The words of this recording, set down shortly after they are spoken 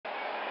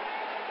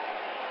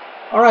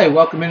All right,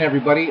 welcome in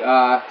everybody.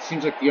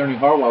 Seems like the Ernie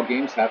Harwell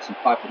games have some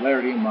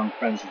popularity among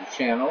friends of the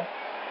channel.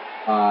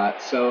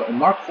 And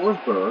Mark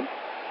Forsberg,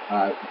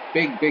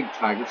 big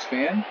Tigers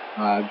fan,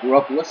 grew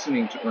up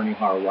listening to Ernie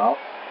Harwell.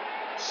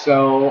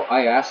 So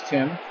I asked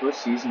him for a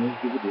season that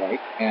he would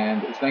like,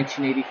 and it was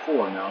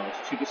 1984. Now,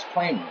 there's two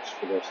disclaimers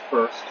for this.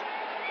 First,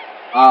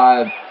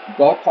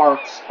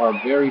 ballparks are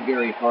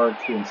very hard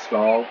to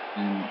install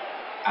in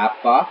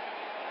APBA.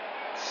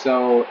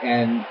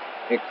 And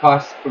it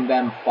costs from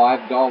them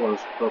 $5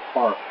 per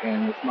park.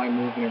 And with my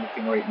move and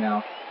everything right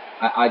now,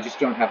 I just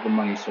don't have the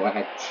money, so I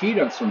had to cheat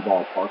on some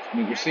ballparks. I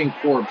mean, you're seeing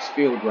Forbes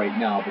Field right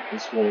now, but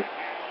this will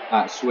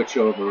switch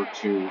over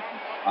to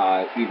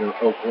either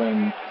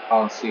Oakland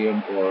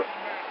Coliseum or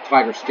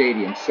Tiger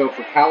Stadium. So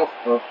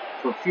for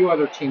a few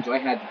other teams, I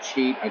had to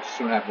cheat. I just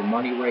don't have the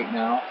money right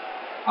now.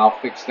 I'll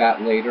fix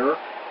that later.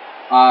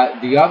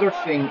 The other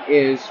thing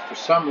is, for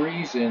some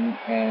reason,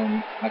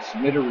 and I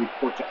submitted a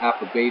report to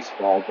APBA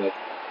Baseball, but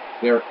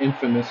they're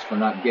infamous for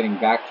not getting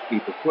back to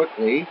people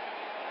quickly.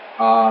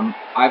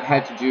 I've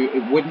had to do,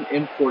 it wouldn't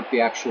import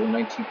the actual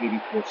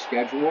 1984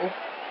 schedule.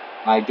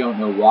 I don't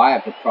know why. I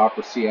have the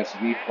proper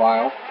CSV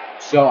file.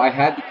 So I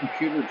had the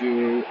computer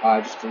do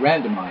just a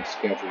randomized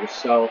schedule.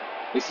 So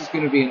this is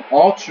going to be an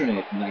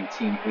alternate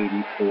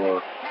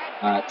 1984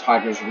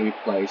 Tigers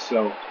replay.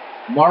 So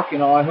Mark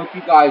and all, I hope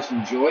you guys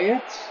enjoy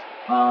it.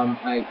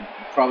 I'm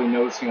probably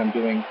noticing I'm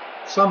doing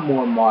some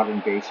more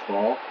modern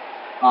baseball.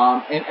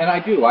 And I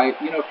do.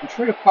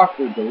 Contrary to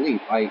popular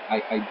belief, I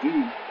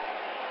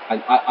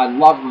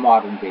love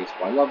modern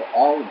baseball. I love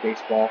all of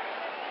baseball.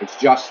 It's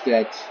just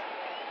that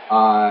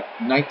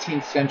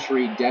 19th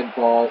century dead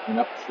ball and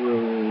up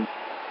through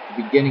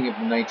the beginning of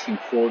the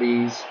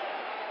 1940s,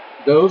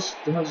 those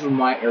are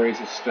my areas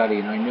of study.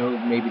 And I know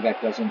maybe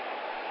that doesn't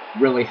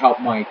really help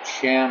my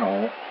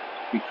channel,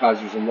 because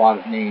there's a lot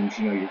of names,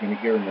 you're going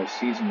to hear in those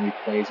season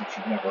replays that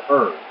you've never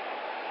heard.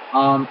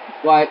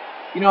 But,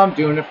 I'm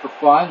doing it for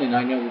fun, and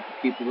I know that the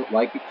people that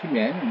like it come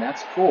in, and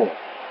that's cool.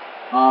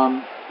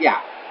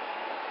 Yeah.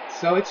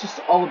 So it's just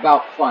all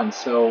about fun.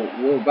 So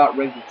we're about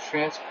ready to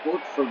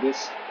transport for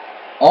this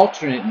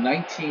alternate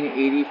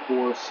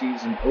 1984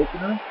 season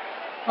opener,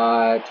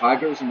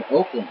 Tigers in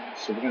Oakland.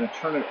 So we're going to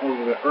turn it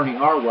over to Ernie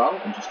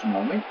Harwell in just a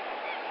moment.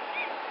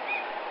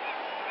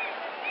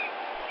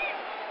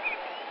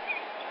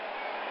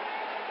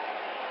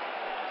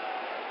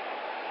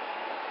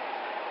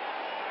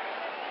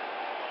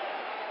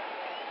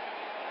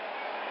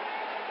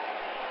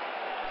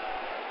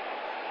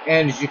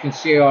 And as you can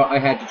see, I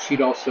had to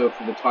cheat also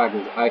for the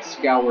Tigers. I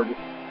scoured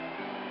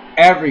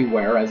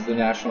everywhere as the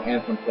national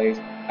anthem plays.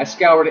 I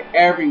scoured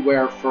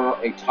everywhere for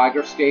a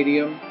Tiger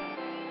Stadium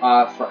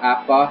for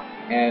APBA,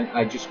 and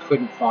I just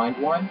couldn't find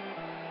one.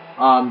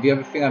 The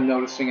other thing I'm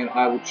noticing, and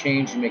I will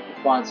change and make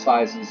the font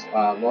sizes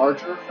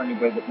larger for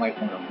anybody that might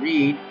want to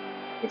read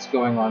what's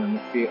going on in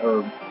the field,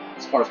 or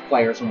as far as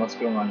players and what's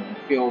going on in the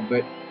field,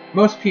 but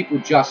most people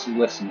just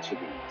listen to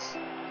these.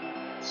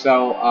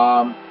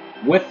 So,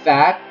 with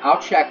that, I'll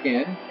check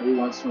in every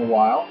once in a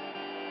while,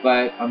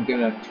 but I'm going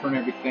to turn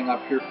everything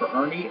up here for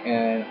Ernie,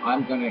 and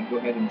I'm going to go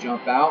ahead and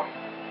jump out.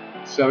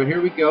 So here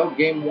we go,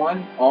 Game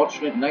 1,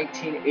 alternate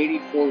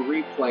 1984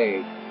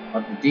 replay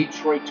of the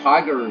Detroit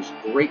Tigers'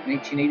 great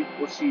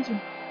 1984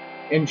 season.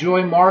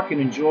 Enjoy, Mark,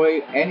 and enjoy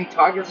any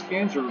Tigers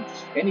fans or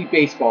just any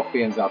baseball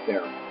fans out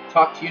there.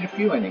 Talk to you in a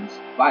few innings.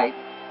 Bye.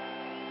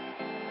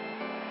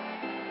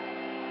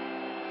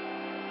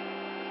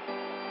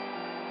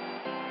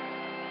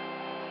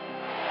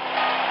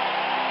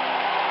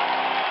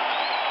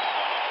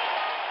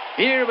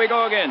 Here we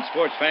go again,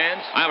 sports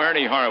fans. I'm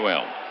Ernie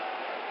Harwell,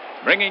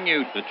 bringing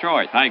you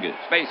Detroit Tigers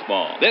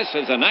baseball. This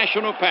is a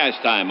national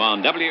pastime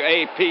on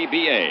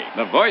APBA,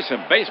 the voice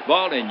of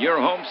baseball in your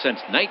home since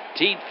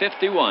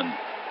 1951.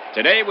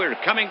 Today we're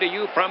coming to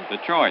you from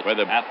Detroit, where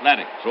the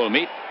Athletics will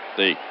meet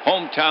the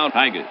hometown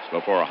Tigers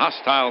before a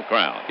hostile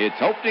crowd.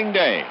 It's opening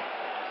day.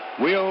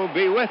 We'll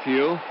be with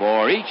you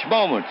for each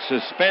moment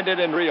suspended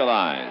and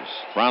realized,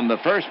 from the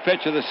first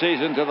pitch of the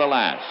season to the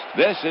last.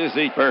 This is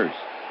the first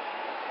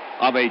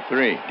of a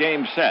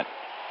 3-game set.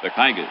 The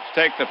Tigers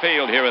take the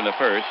field here in the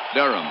first.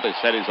 Durham has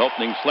set his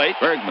opening slate.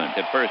 Bergman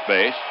at first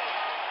base.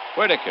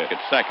 Whitaker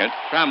at second.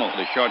 Trammell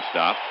the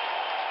shortstop.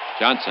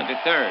 Johnson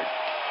at third.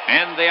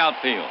 And the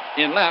outfield.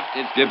 In left,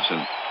 it's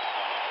Gibson.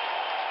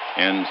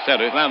 In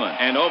center, Lemon.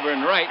 And over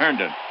in right,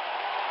 Herndon.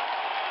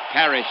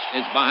 Parrish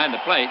is behind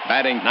the plate,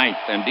 batting ninth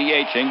and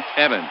DHing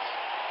Evans.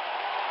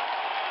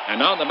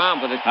 And on the mound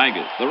for the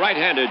Tigers, the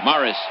right-handed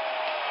Morris.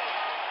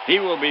 He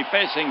will be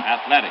facing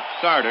Athletic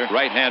starter,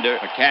 right-hander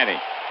McCaddy.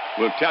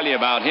 We'll tell you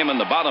about him in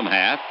the bottom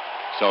half,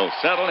 so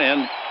settle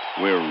in.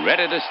 We're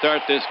ready to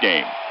start this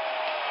game.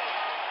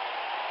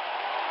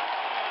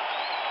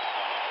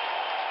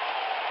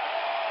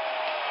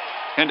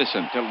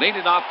 Henderson to lead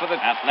it off for the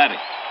Athletic.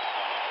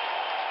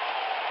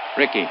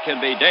 Rickey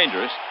can be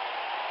dangerous.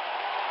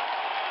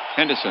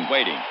 Henderson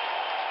waiting.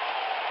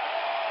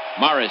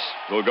 Morris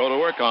will go to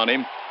work on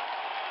him.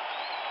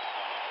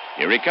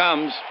 Here he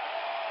comes.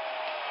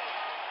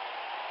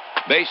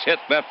 Base hit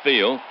left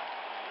field.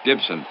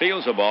 Gibson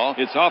fields the ball.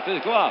 It's off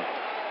his glove.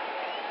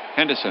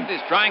 Henderson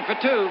is trying for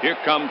two. Here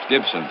comes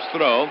Gibson's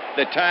throw.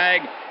 The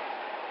tag.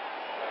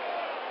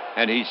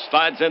 And he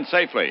slides in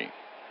safely.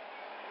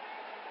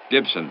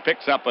 Gibson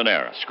picks up an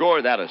error.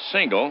 Scored that a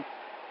single.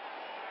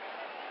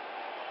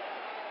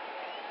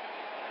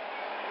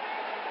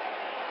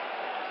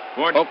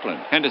 For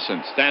Oakland,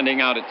 Henderson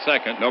standing out at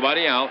second.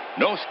 Nobody out.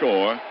 No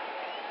score.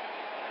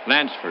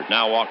 Lansford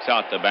now walks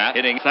out the bat,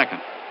 hitting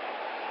second.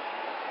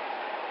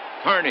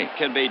 Carney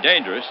can be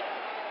dangerous.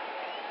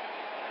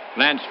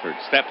 Lansford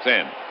steps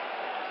in.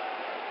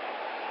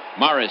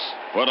 Morris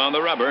put on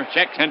the rubber.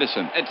 Checks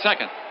Henderson at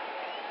second.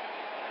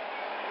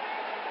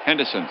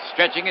 Henderson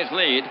stretching his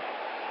lead.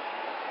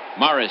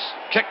 Morris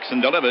kicks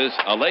and delivers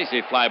a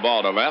lazy fly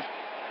ball to left.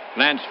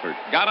 Lansford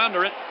got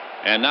under it,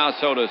 and now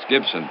so does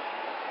Gibson.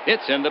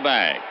 It's in the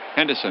bag.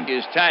 Henderson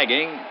is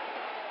tagging,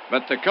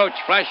 but the coach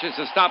flashes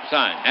the stop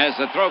sign as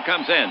the throw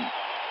comes in.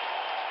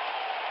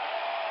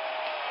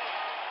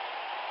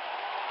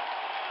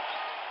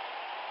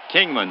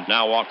 Kingman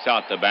now walks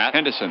out the bat.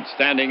 Henderson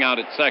standing out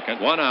at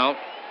second. One out.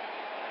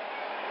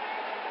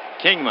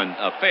 Kingman,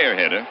 a fair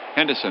hitter.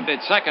 Henderson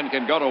at second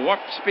can go to warp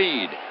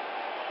speed.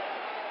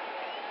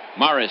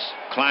 Morris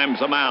climbs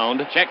the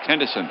mound. Checks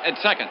Henderson at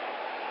second.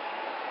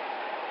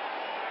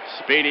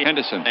 Speedy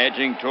Henderson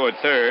edging toward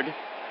third.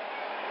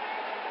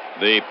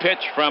 The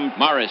pitch from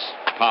Morris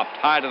popped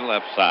high to the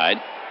left side.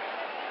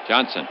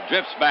 Johnson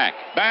drifts back.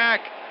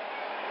 Back!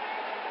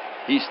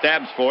 He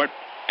stabs for it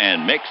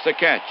and makes the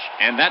catch.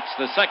 And that's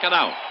the second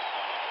out.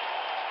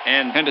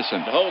 And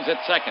Henderson holds at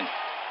second.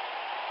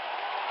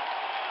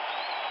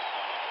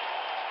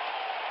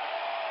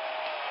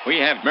 We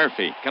have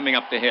Murphy coming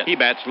up to hit. He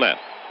bats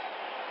left.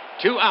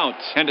 2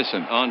 outs.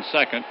 Henderson on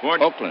second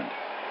for Oakland.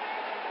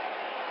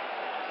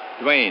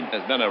 Dwayne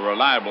has been a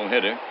reliable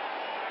hitter.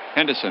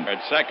 Henderson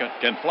at second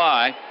can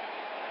fly.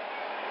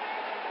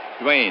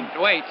 Dwayne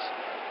waits.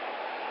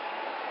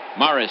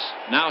 Morris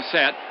now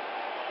set.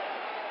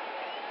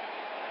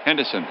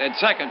 Henderson at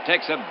second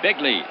takes a big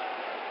lead.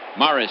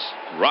 Morris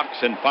rocks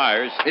and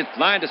fires. It's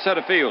lined to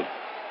center field.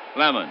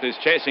 Lemon is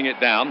chasing it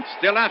down.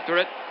 Still after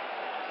it.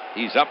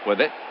 He's up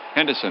with it.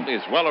 Henderson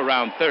is well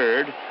around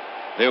third.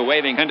 They're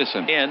waving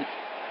Henderson in,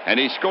 and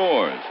he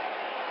scores.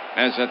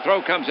 As the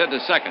throw comes into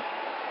second,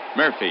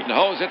 Murphy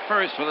holds it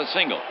first for the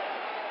single.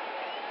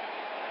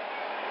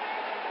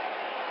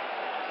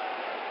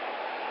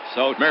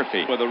 So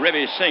Murphy with a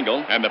ribby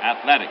single, and the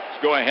Athletics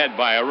go ahead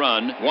by a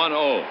run,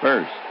 1-0.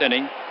 First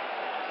inning.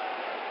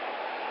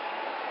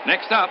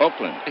 Next up,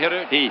 Oakland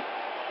hitter Heath.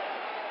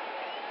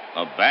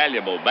 A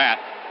valuable bat.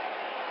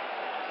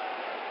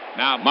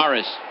 Now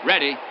Morris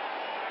ready.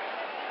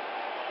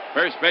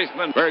 First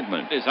baseman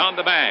Bergman is on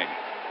the bag.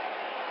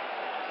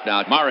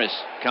 Now Morris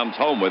comes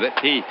home with it.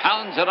 He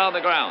pounds it on the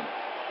ground.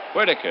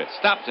 Whitaker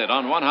stops it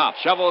on one hop.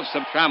 Shovels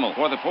some Trammell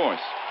for the force.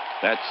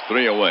 That's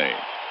 3 away.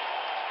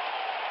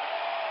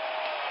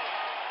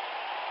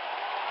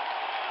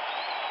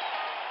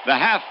 The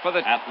half for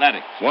the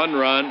Athletics. 1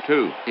 run,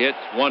 2 hits,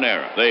 1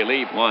 error. They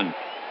leave 1.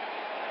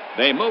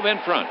 They move in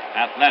front.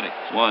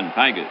 Athletics 1.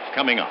 Tigers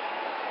coming up.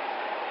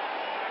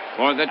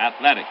 For the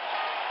Athletics.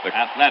 The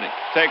Athletics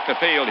take the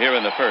field here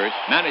in the first.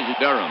 Manager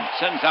Durham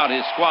sends out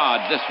his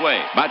squad this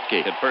way.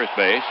 Butke at first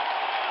base.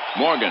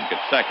 Morgan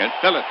at second.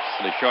 Phillips,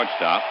 the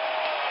shortstop.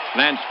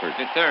 Lansford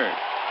at third.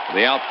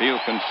 The outfield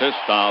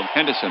consists of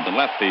Henderson in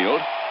left field,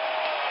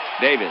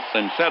 Davis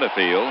in center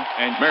field,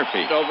 and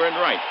Murphy over in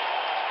right.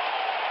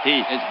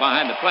 He is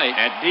behind the plate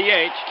at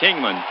DH.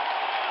 Kingman.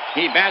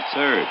 He bats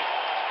third.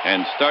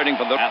 And starting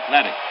for the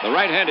Athletics, the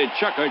right-handed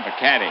chucker, the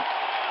caddy.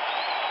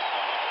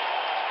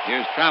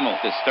 Here's Trammell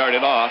to start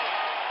it off.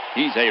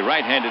 He's a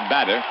right-handed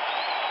batter,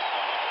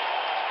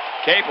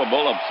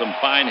 capable of some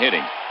fine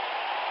hitting.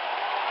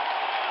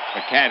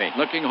 The caddy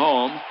looking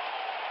home.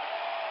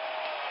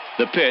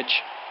 The pitch.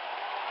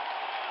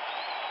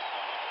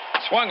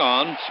 Swung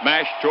on,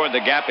 smashed toward the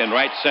gap in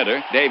right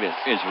center. Davis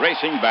is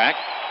racing back.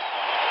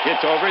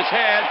 Hits over his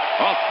head,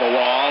 off the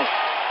wall.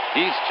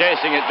 He's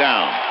chasing it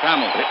down.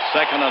 Trammell hits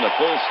second under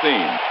full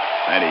steam,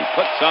 and he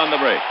puts on the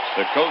brakes.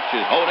 The coach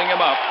is holding him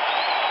up.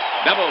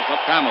 Double for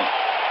Trammell.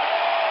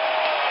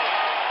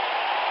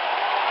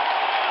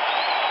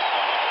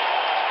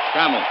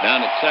 Trammell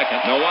down at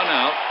second, no one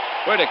out.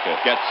 Whitaker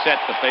gets set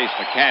to face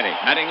McCaddy,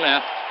 batting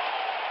left.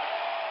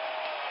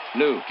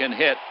 Lou can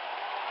hit.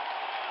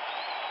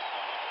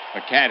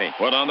 McCaddy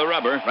put on the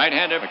rubber.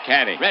 Right-hander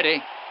McCaddy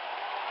ready.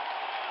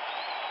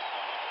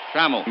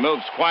 Trammell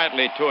moves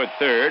quietly toward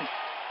third.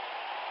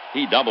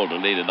 He doubled to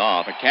lead it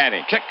off.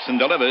 McCaddy kicks and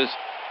delivers.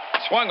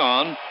 Swung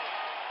on.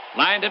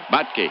 Lined at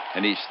Butke,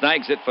 and he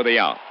snags it for the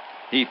out.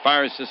 He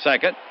fires to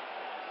second,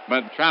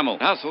 but Trammell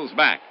hustles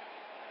back.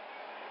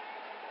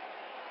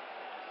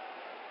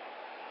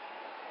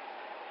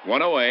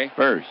 1 away.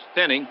 First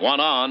inning, 1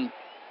 on.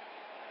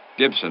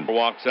 Gibson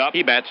walks up.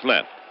 He bats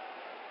left.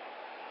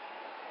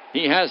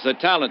 He has the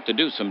talent to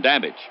do some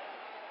damage.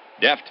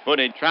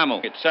 Deft-footed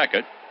Trammell at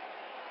second.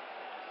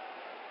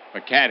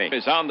 McCaddy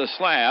is on the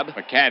slab.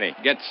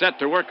 McCaddy gets set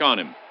to work on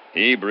him.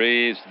 He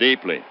breathes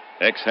deeply.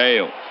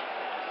 exhales.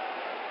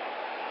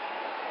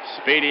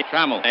 Speedy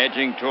Trammell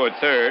edging toward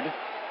third.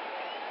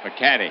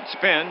 McCaddy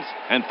spins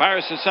and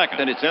fires to second,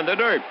 and it's in the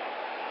dirt.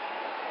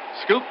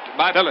 Scooped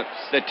by Phillips.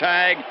 The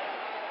tag.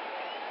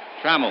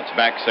 Trammell's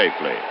back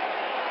safely.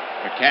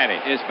 McCaddy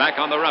is back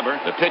on the rubber.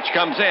 The pitch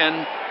comes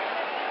in.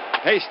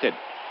 Pasted.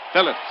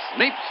 Phillips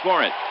leaps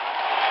for it.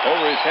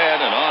 Over his head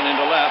and on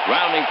into left.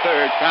 Rounding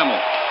third,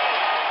 Trammell.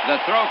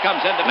 The throw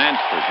comes into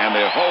Mansford, and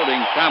they're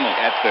holding Trammell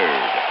at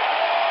third.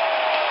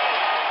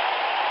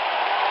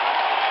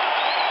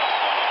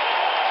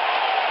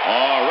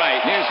 All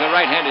right, here's the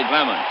right-handed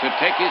Lemon to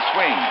take his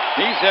swing.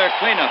 He's their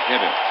cleanup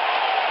hitter.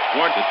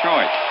 Toward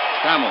Detroit.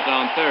 Trammell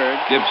on third.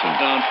 Gibson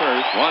on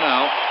first. One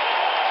out.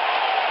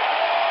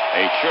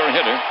 A sure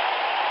hitter.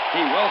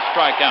 He will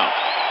strike out.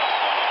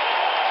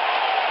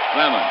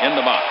 Lemon in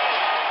the box.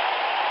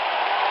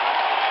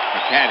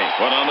 McCaddy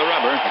put on the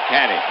rubber.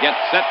 McCaddy gets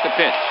set to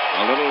pitch.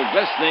 A little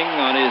glistening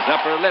on his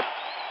upper lip.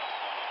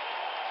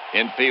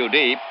 Infield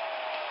deep.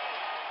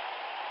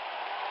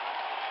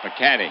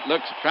 McCaddy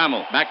looks at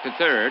Trammell. Back to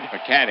third.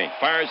 McCaddy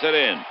fires it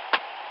in.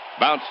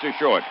 Bounce to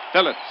short.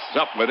 Phillips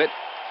up with it.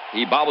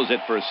 He bobbles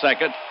it for a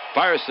second.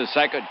 Fires to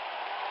second.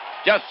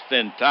 Just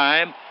in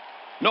time.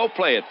 No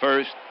play at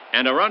first.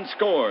 And a run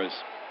scores.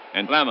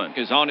 And Lemon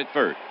is on at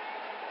first.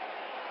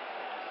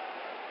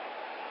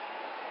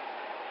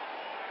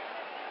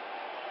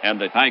 And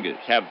the Tigers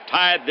have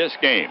tied this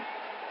game.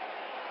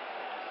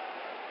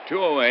 2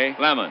 away.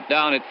 Lemon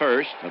down at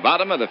first. The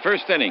bottom of the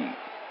first inning.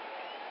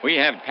 We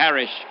have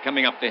Parrish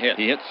coming up to hit.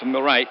 He hits from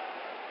the right.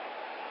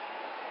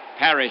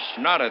 Parrish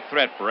not a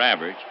threat for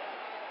average.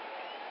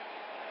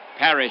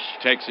 Parrish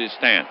takes his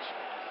stance.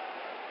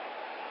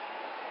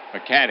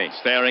 McCaddy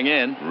staring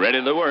in,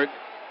 ready to work.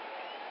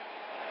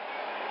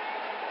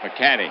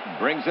 McCaddy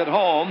brings it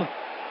home.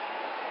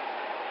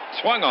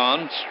 Swung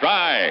on,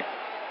 strike.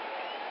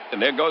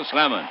 And there goes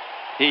Lemon.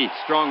 He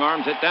strong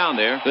arms it down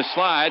there. The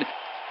slide.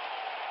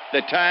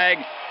 The tag.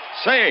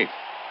 Safe.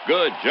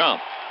 Good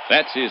jump.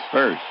 That's his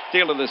first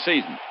steal of the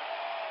season.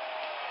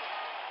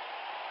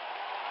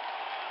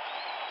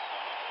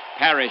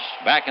 Parrish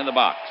back in the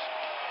box.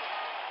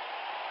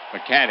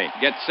 McCaddy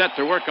gets set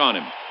to work on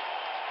him.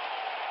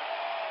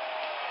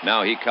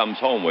 Now he comes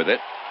home with it.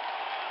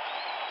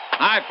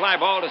 High fly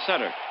ball to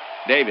center.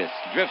 Davis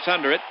drifts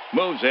under it,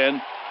 moves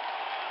in,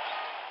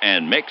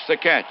 and makes the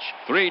catch.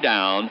 3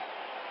 down.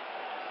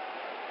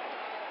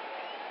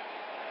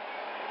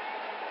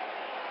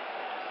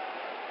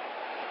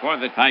 For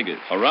the Tigers,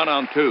 a run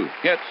on 2.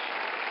 Hits.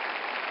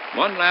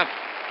 1 left.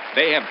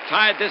 They have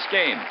tied this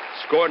game.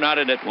 Score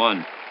knotted at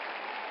 1.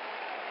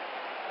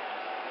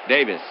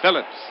 Davis,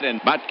 Phillips, and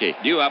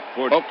Butke due up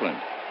for Oakland.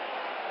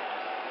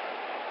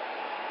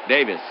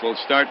 Davis will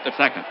start the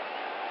second.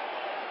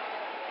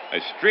 A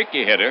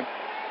streaky hitter.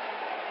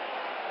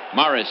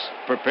 Morris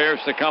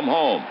prepares to come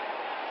home.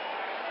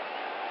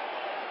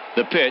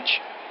 The pitch.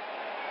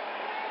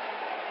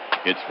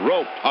 It's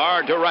roped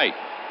hard to right.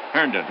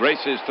 Herndon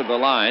races to the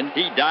line.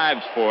 He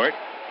dives for it.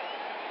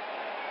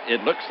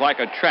 It looks like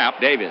a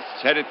trap. Davis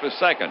headed for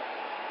second.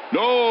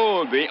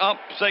 No, the ump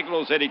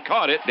signals that he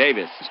caught it.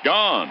 Davis is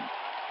gone.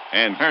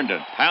 And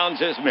Herndon pounds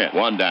his mitt.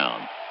 1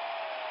 down.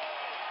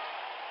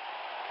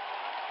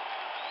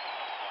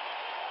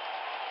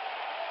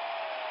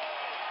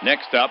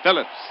 Next up,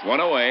 Phillips. 1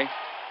 away.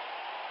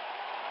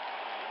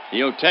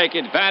 He'll take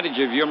advantage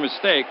of your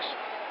mistakes.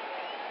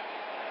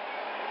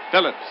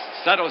 Phillips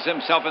settles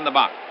himself in the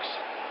box.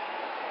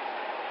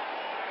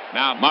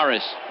 Now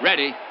Morris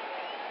ready.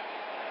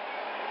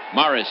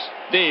 Morris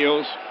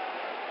deals.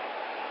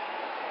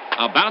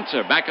 A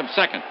bouncer back of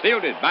second.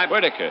 Fielded by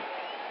Whitaker.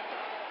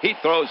 He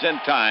throws in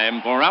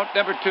time for out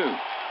number 2.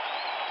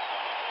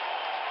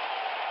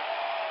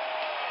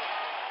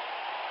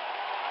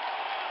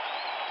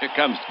 Here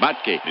comes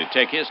Butke to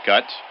take his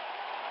cuts.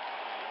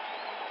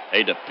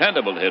 A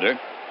dependable hitter.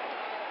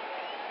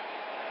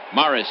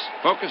 Morris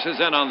focuses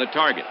in on the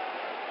target.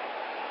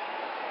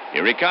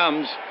 Here he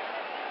comes.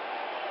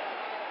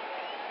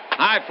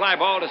 High fly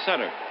ball to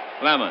center.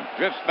 Lemon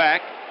drifts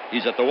back.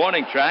 He's at the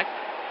warning track.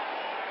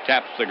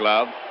 Taps the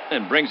glove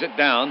and brings it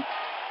down.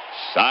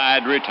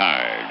 Side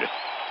retired.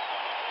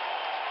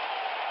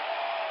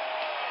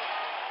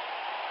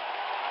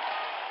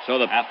 So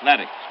the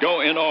Athletics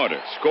go in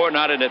order. Score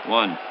knotted at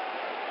 1.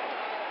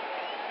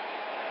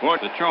 For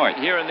Detroit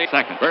here in the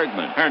second.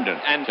 Bergman, Herndon,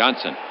 and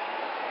Johnson.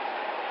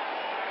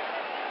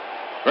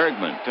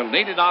 Bergman to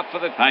lead it off for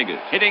the Tigers.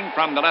 Hitting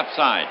from the left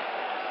side.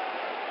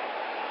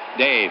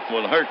 Dave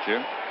will hurt you.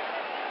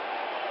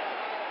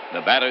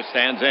 The batter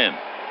stands in.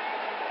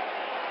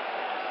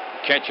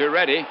 Catcher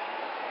ready.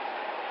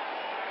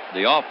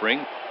 The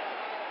offering.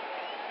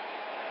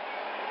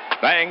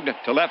 Banged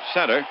to left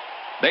center.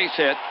 Base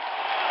hit.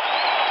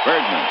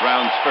 Bergman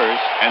rounds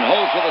first and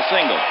holds with a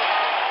single.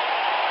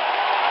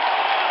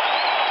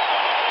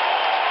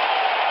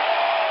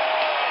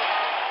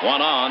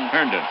 One on.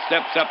 Herndon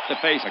steps up to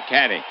face a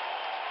caddy.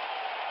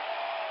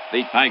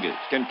 The Tigers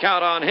can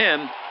count on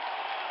him.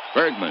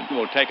 Bergman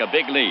will take a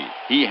big lead.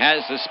 He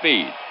has the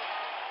speed.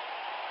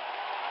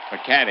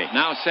 McCaddy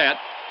now set.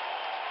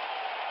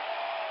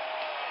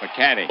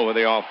 McCaddy over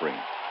the offering.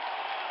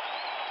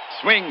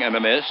 Swing and a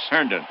miss.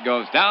 Herndon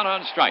goes down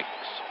on strikes.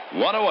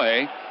 One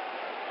away.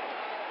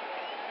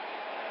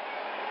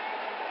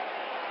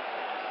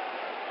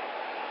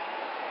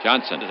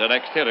 Johnson is the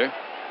next hitter.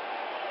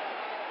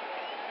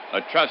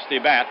 A trusty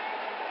bat.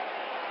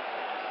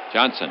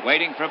 Johnson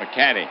waiting for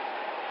McCaddy.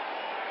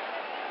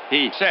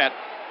 He set.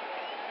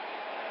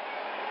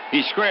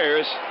 He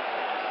squares.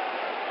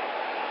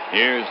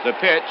 Here's the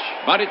pitch.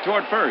 Bunted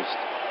toward first.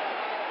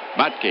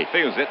 Butke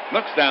feels it,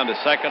 looks down to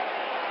second,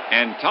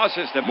 and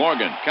tosses to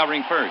Morgan,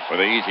 covering first for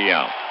the easy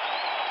out.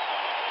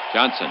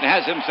 Johnson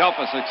has himself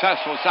a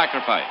successful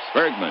sacrifice.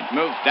 Bergman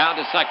moves down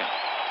to second.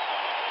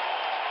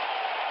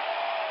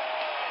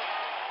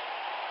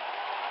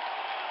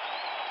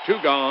 Two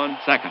gone,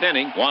 second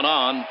inning, one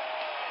on.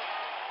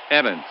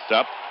 Evans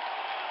up.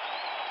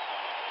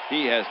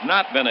 He has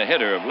not been a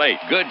hitter of late.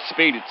 Good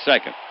speed at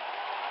second.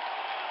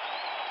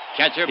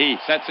 Catcher, he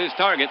sets his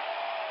target.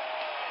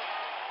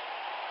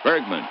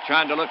 Bergman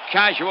trying to look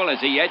casual as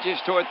he edges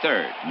toward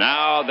third.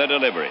 Now the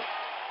delivery.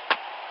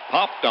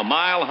 Popped a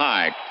mile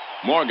high.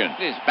 Morgan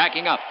is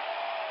backing up.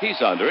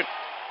 He's under it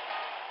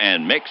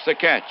and makes the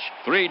catch.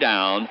 3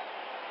 down.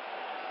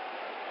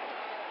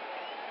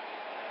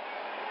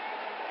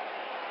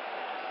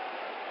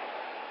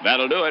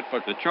 That'll do it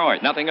for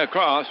Detroit. Nothing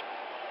across.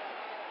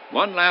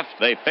 One left.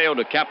 They failed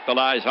to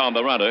capitalize on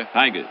the runner.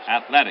 Tigers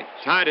Athletics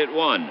tied at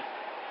 1.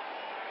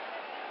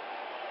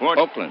 For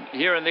Oakland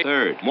here in the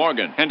third.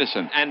 Morgan,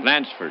 Henderson, and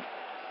Lansford.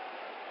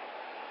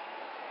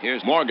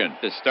 Here's Morgan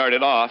to start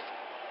it off.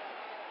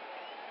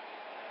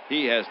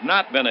 He has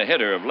not been a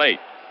hitter of late.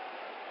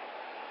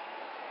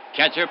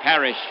 Catcher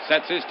Parrish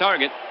sets his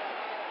target.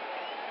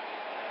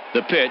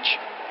 The pitch.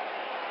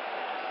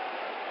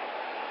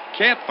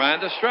 Can't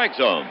find the strike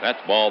zone. That's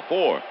ball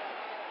 4.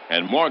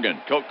 And Morgan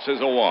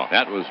coaxes a walk.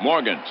 That was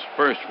Morgan's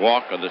first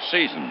walk of the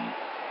season.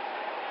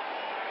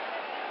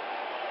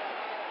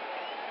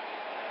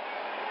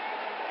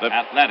 The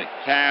Athletics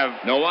have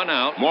no one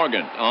out.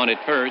 Morgan on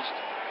at first.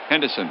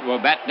 Henderson will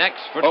bat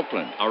next for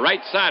Oakland. A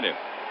right-sider.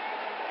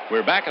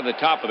 We're back at the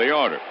top of the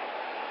order.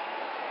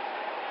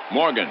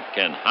 Morgan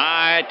can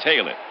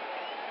hightail it.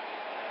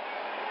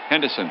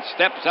 Henderson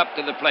steps up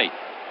to the plate.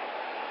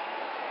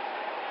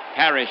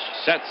 Parrish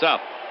sets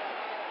up.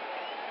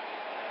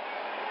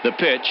 The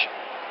pitch.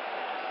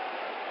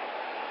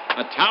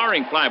 A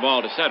towering fly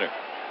ball to center.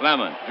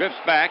 Lemon drifts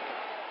back.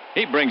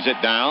 He brings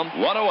it down.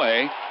 One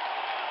away.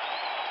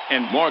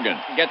 And Morgan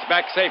gets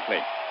back safely.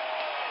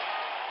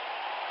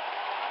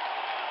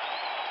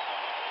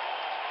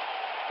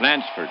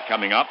 Lansford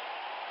coming up.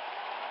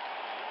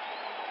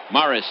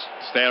 Morris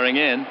staring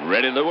in,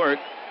 ready to work.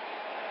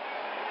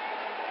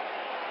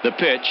 The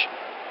pitch.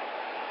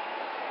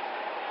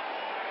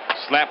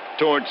 Slapped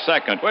towards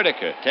second.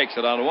 Whitaker takes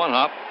it on one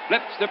hop.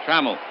 Flips to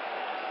Trammell.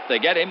 They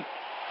get him.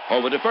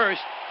 Over to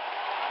first.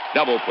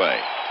 Double play.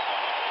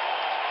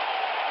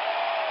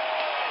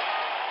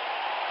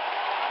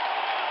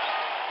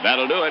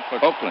 That'll do it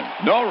for Oakland.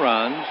 No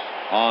runs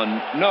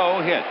on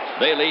no hits.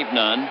 They leave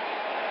none.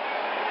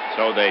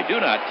 So they do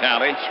not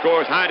tally.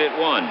 Scores tied at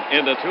 1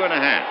 in the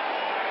 2.5.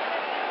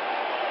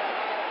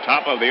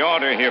 Top of the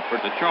order here for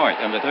Detroit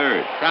in the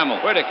third.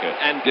 Trammell, Whitaker,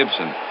 and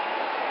Gibson.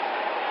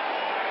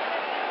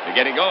 To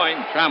get it going,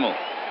 Trammell.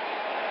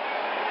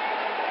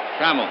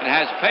 Trammell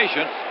has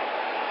patience.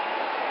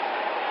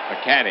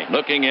 McCaddy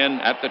looking in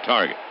at the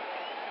target.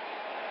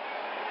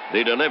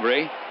 The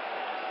delivery.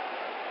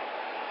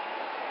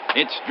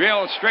 It's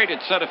drilled straight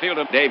at center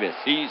fielder Davis.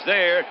 He's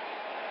there.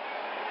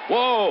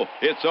 Whoa,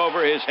 it's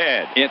over his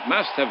head. It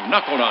must have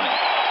knuckled on him.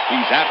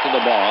 He's after the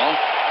ball.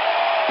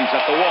 He's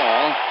at the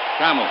wall.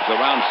 Trammell's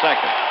around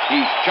second.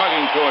 He's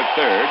chugging toward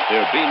third.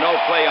 There'll be no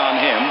play on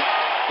him.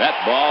 That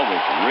ball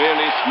was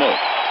really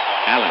smoked.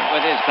 Allen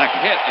with his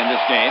second hit in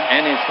this game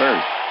and his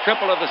first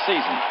triple of the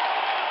season.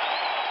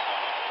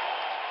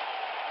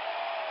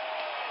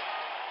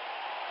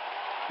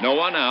 No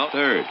one out.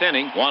 Third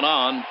inning, one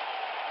on.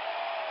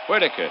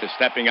 Whitaker is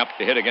stepping up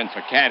to hit against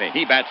McCaddy.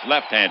 He bats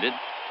left-handed.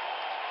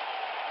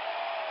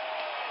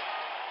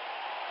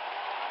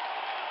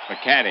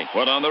 McCaddy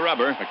put on the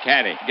rubber.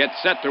 McCaddy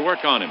gets set to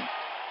work on him.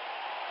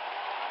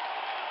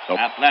 So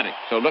Athletic.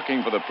 So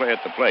looking for the play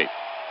at the plate.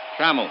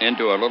 Trammell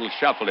into a little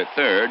shuffle at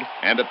third.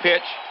 And the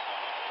pitch.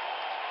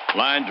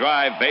 Line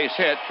drive, base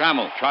hit.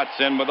 Trammell trots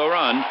in with a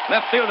run.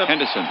 Left fielder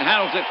Henderson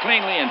handles it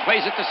cleanly and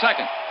plays it to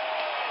second.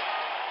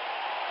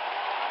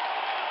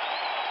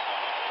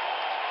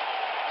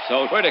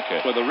 So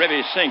Whitaker with a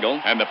ribby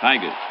single, and the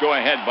Tigers go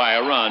ahead by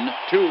a run.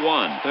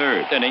 2-1,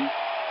 third inning.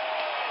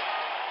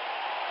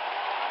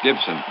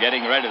 Gibson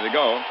getting ready to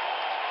go.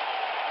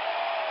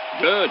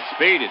 Good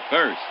speed at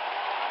first.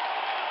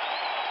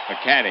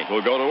 McCaddy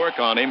will go to work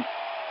on him.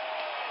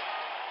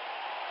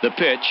 The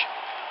pitch.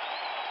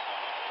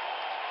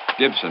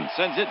 Gibson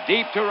sends it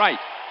deep to right,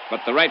 but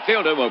the right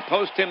fielder will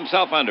post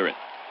himself under it.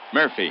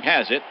 Murphy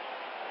has it.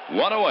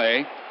 One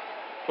away.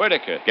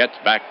 Whitaker gets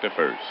back to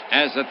first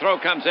as the throw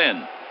comes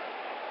in.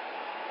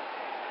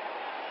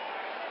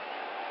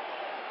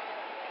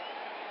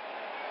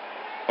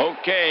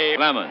 Okay,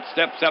 Lemon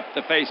steps up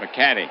to face a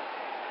caddy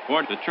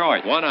for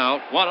Detroit. 1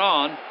 out, 1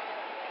 on.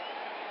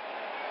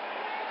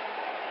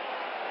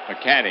 A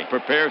caddy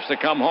prepares to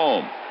come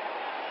home.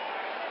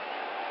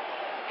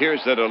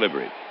 Here's the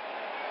delivery.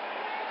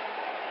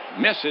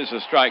 Misses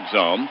the strike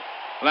zone.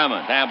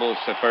 Lemon tabbles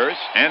to first,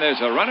 and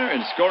there's a runner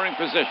in scoring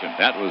position.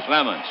 That was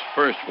Lemon's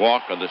first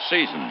walk of the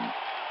season.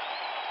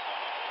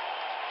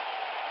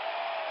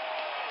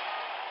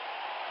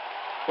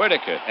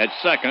 Whitaker at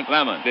second,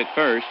 Lemon at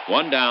first,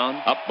 1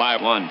 down, up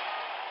by 1.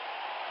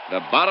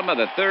 The bottom of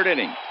the 3rd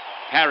inning.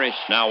 Parrish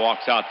now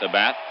walks out to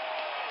bat.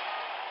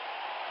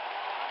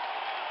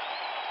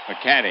 A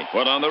caddy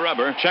put on the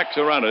rubber, checks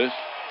the runners.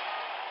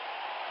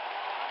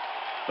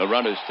 The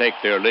runners take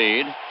their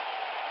lead.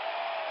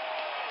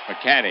 A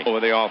caddy over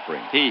the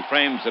offering. He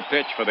frames the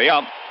pitch for the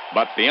ump,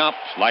 but the ump's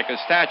like a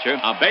stature.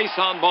 A base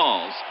on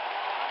balls.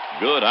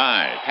 Good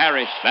eye.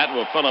 Parrish, that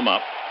will fill him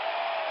up.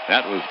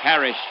 That was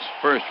Parrish's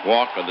first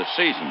walk of the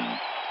season.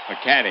 A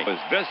caddy was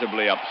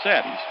visibly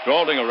upset. He's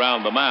strolling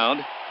around the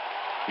mound.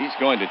 He's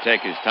going to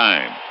take his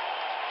time.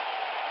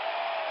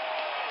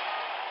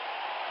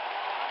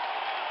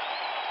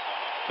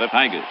 The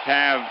Tigers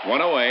have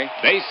 1 away.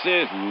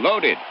 Bases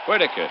loaded.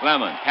 Whitaker,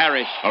 Lemon,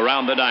 Parrish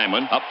around the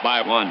diamond, up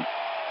by 1.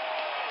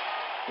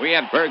 We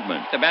have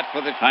Bergman to bat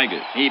for the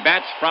Tigers. He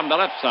bats from the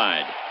left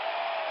side.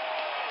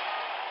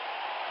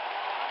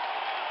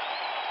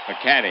 A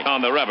caddy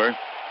on the rubber.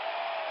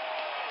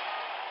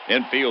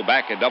 Infield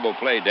back at double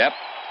play depth.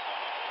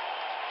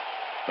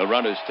 The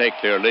runners take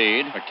their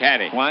lead. A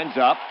caddy winds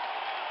up.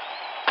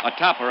 A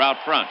topper out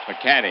front. A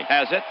caddy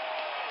has it.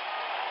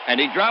 And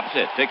he drops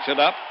it. Picks it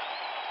up.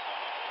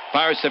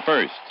 Fires to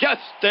first.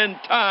 Just in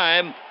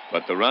time.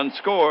 But the run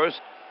scores.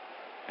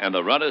 And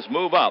the runners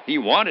move up. He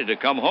wanted to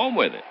come home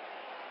with it.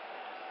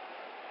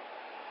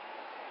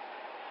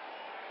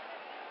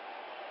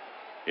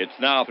 It's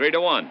now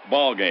 3-1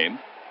 ball game.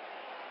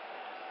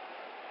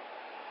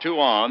 2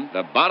 on,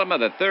 the bottom of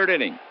the 3rd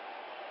inning.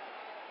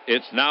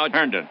 It's now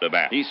Herndon to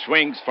bat. He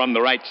swings from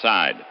the right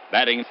side,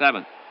 batting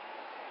 7th.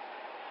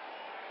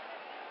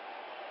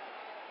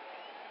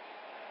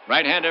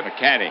 Right-hander, a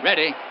caddy,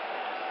 ready.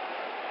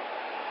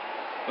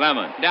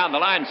 Lemon down the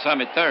line some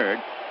at 3rd.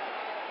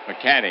 A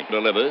caddy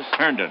delivers.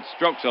 Herndon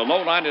strokes a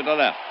low line to the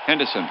left.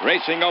 Henderson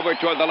racing over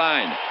toward the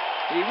line.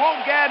 He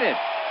won't get it.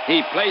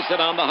 He plays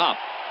it on the hop.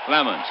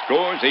 Lemon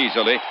scores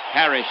easily.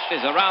 Parrish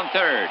is around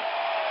 3rd.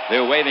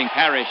 They're waving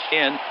Parrish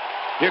in.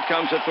 Here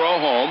comes a throw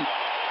home.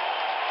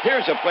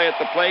 Here's a play at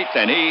the plate,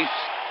 and he's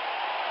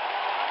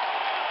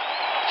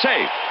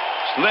safe.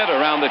 Slid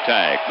around the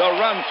tag. The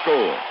run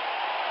score.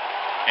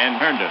 And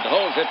Herndon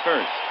holds it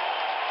first.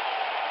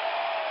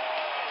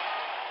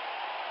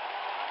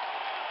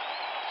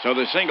 So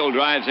the single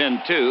drives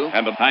in 2,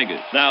 and the Tigers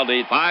now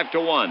lead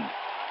 5-1.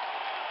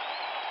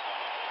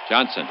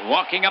 Johnson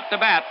walking up the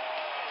bat.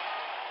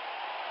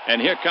 And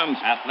here comes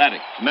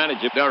Athletics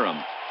manager Durham.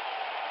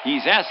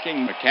 He's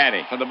asking the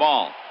caddy for the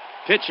ball.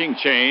 Pitching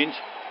change.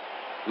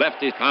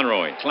 Lefty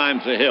Conroy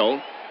climbs the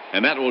hill,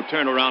 and that will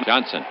turn around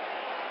Johnson.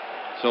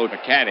 So the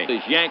caddy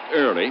is yanked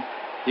early.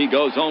 He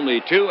goes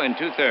only 2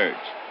 2/3.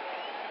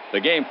 The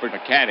game for the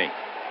caddy,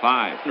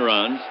 5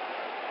 runs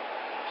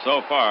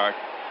so far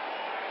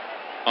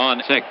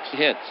on 6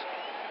 hits.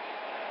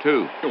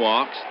 2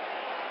 walks,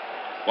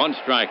 1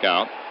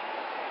 strikeout.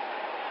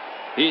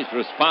 He's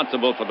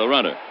responsible for the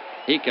runner.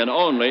 He can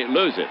only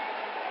lose it.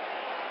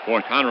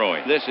 For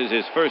Conroy, this is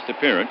his first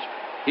appearance.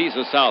 He's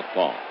a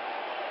southpaw.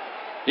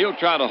 He'll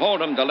try to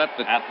hold him to let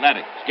the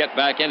Athletics get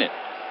back in it.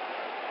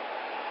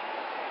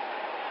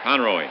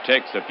 Conroy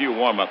takes a few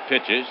warm-up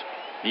pitches.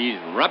 He's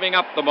rubbing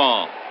up the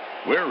ball.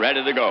 We're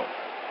ready to go.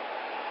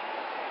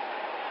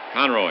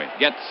 Conroy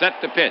gets set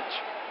to pitch.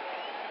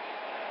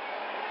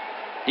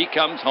 He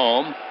comes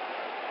home.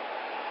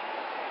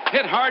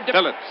 Hit hard to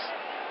Phillips.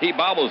 He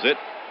bobbles it.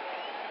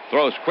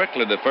 Throws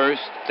quickly to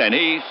first, and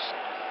he's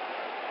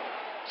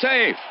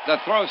safe. The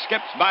throw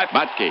skips by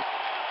Butke.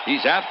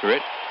 He's after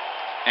it,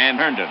 and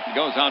Herndon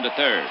goes on to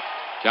 3rd.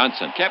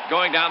 Johnson kept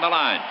going down the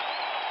line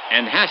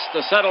and has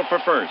to settle for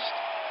first.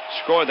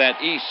 Score that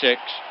E6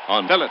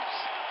 on Phillips.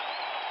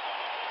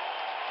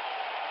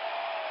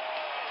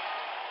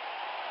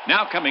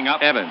 Now coming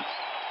up, Evans.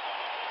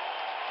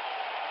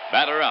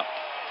 Batter up.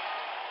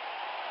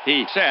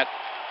 He set.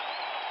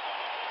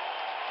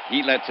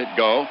 He lets it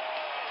go.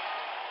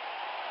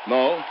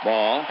 Low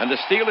ball, and the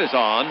steal is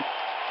on.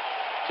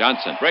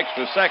 Johnson breaks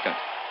for second.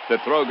 The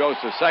throw goes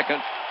to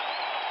second.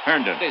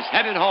 Herndon is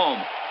headed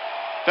home.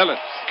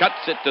 Phillips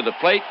cuts it to the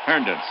plate.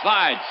 Herndon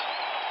slides.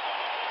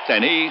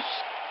 And he's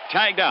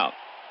tagged out.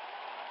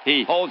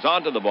 He holds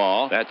on to the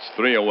ball. That's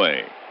 3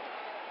 away.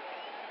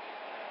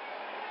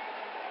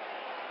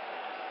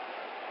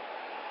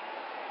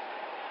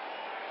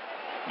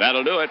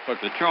 That'll do it for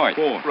Detroit.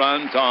 4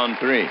 runs on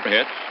 3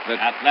 hits. The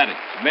Athletics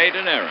made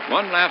an error.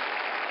 1 left.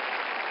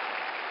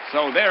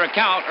 So their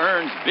account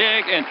earns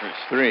big interest.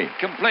 3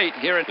 complete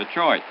here in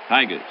Detroit.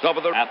 Tigers over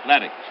the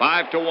Athletics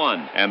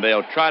 5-1, and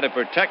they'll try to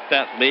protect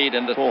that lead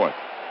in the 4th.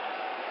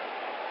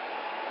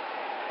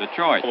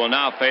 Detroit will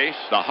now face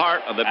the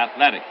heart of the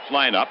Athletics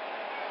lineup.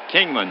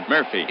 Kingman,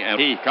 Murphy, and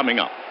he coming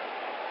up.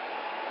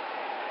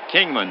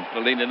 Kingman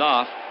will lead it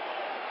off.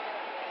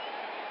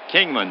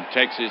 Kingman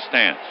takes his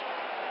stance.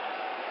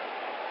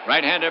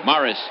 Right-hander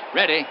Morris,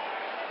 ready.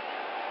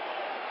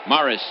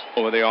 Morris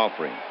over the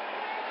offering.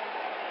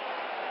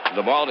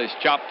 The ball is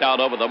chopped out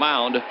over the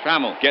mound.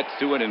 Trammell gets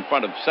to it in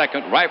front of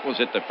second, rifles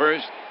it to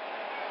first,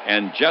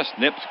 and just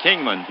nips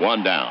Kingman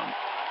one down.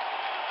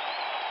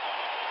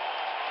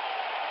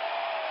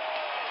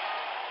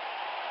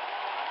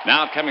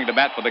 Now coming to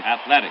bat for the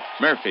Athletics,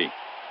 Murphy.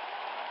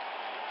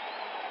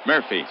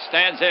 Murphy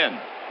stands in.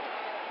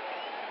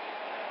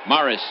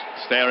 Morris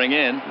staring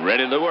in,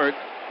 ready to work.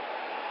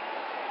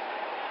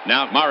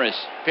 Now Morris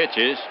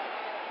pitches.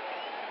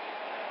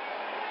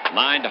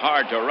 Lined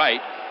hard to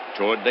right,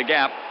 toward the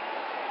gap.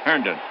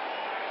 Herndon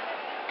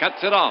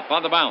cuts it off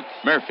on the bounce.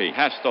 Murphy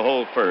has to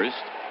hold first.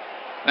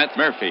 That's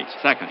Murphy's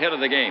second hit of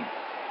the game.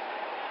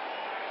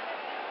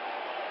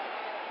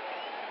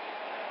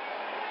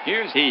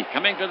 Here's he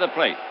coming to the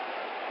plate.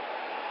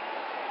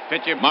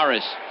 Pitcher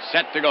Morris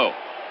set to go.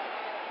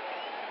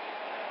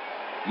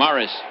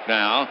 Morris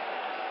now.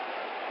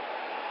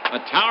 A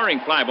towering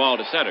fly ball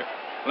to center.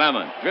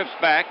 Lemon drifts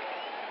back.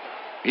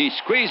 He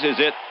squeezes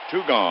it.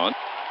 Two gone.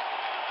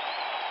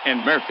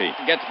 And Murphy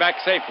gets back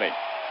safely.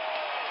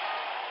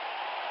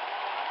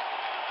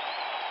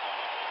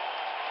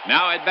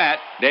 Now at bat,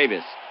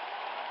 Davis.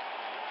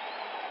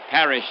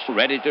 Parrish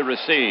ready to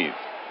receive.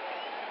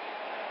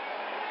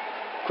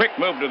 Quick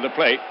move to the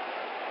plate.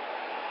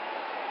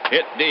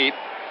 Hit deep.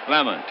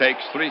 Lemon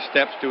takes 3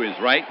 steps to his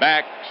right.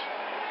 Backs.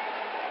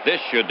 This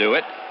should do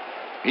it.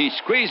 He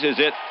squeezes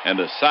it, and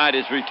the side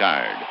is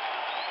retired.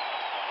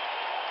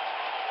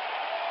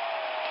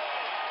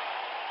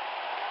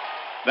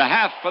 The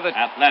half for the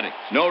Athletics.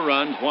 No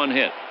runs, 1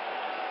 hit.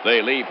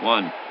 They lead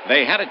 1.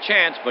 They had a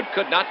chance but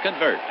could not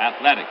convert.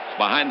 Athletics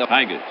behind the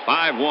Tigers.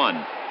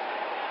 5-1.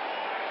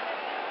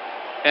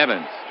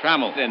 Evans,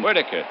 Trammell, and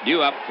Whitaker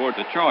due up for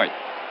Detroit.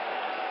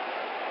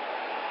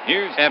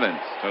 Here's Evans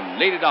to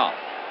lead it off.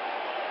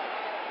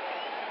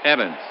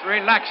 Evans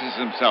relaxes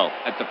himself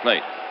at the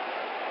plate.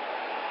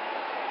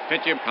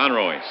 Pitcher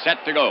Conroy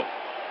set to go.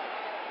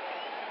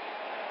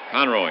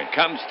 Conroy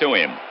comes to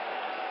him.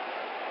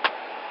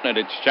 And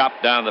it's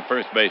chopped down the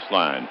first base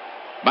line.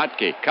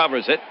 Botke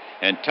covers it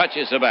and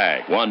touches the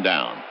bag. 1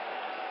 down.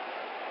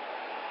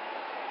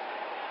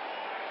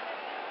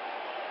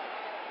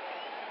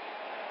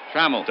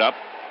 Trammell's up.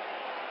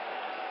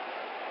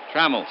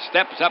 Trammell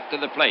steps up to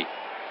the plate.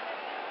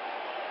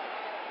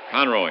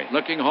 Conroy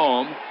looking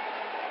home.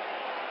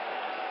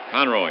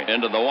 Conroy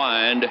into the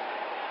wind.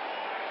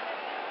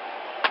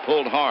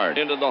 Pulled hard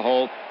into the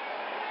hole.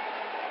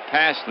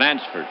 Past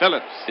Lansford.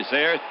 Phillips is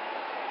there.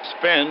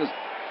 Spins.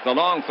 The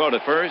long throw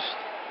to first.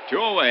 2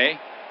 away.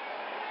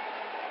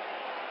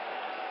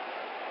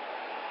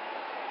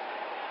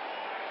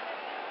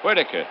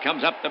 Whitaker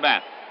comes up to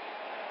bat.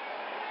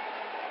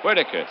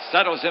 Whitaker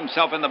settles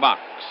himself in the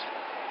box.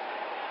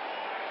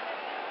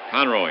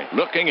 Conroy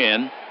looking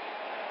in.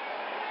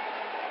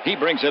 He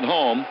brings it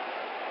home.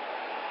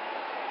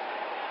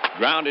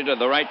 Grounded to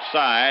the right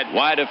side,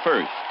 wide of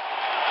first.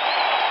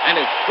 And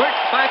it's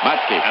worked by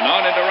Botke. And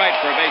on into right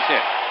for a base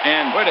hit.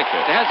 And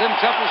Whitaker has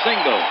himself a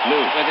single.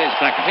 Lou with his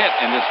second hit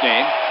in this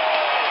game.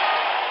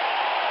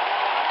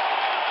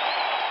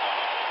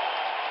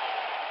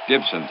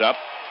 Gibson's up.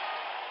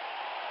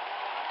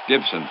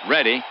 Gibson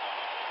ready.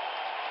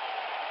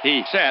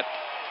 He set.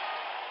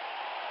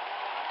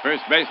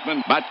 First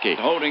baseman Botke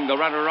holding the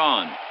runner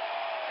on.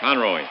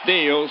 Conroy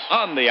deals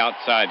on the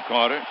outside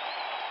corner.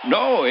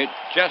 No, it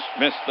just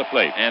missed the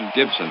plate. And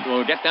Gibson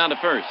will get down to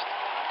first.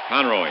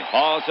 Conroy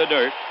paws the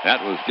dirt.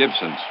 That was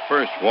Gibson's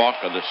first walk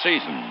of the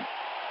season.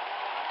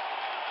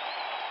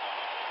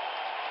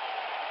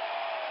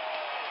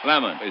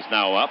 Lemon is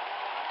now up.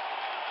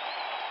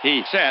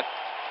 He set.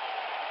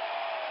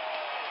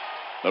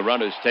 The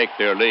runners take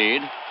their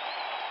lead.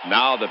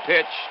 Now the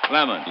pitch.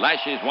 Lemon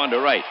lashes one to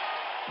right.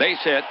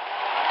 Base hit.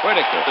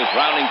 Whitaker is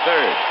rounding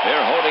third.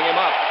 They're holding him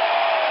up.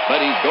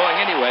 But he's going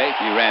anyway.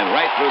 He ran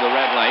right through the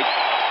red light.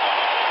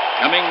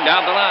 Coming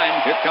down the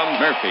line, here comes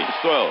Murphy's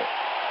throw.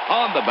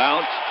 On the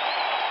bounce.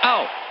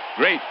 Out.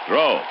 Great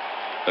throw.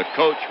 The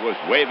coach was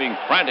waving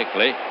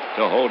frantically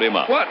to hold him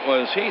up. What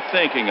was he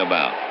thinking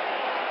about?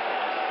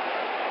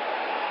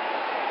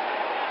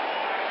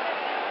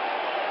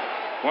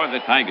 For the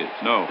Tigers,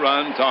 no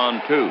runs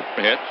on 2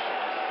 hits.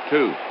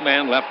 2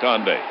 men left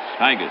on base.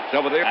 Tigers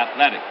over there.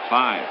 Athletics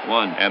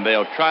 5-1. And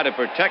they'll try to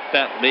protect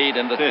that lead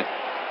in the 5th.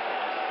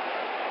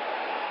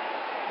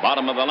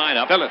 Bottom of the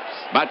lineup, Phillips,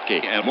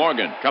 Botke, and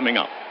Morgan coming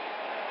up.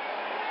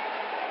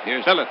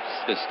 Here's Phillips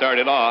to start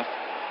it off.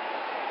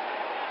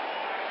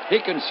 He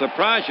can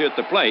surprise you at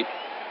the plate.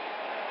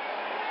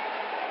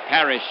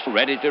 Parrish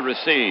ready to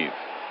receive.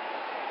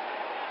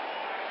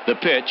 The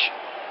pitch.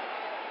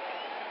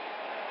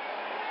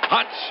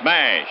 Hot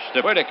smash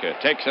to Whitaker.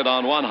 Takes it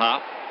on 1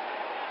 hop.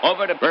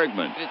 Over to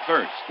Bergman at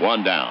first.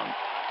 1 down.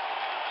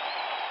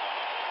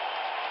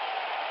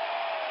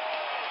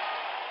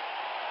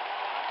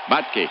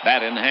 Butke,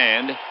 bat in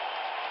hand.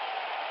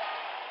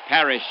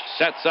 Parrish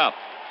sets up.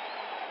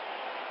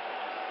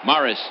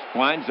 Morris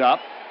winds up.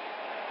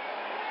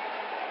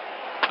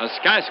 A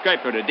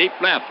skyscraper to deep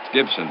left.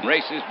 Gibson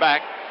races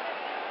back.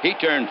 He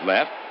turns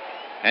left,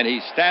 and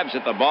he stabs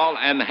at the ball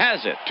and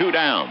has it. 2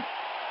 down.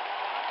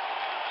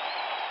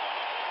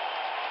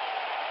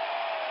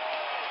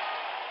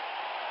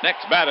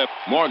 Next batter,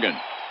 Morgan.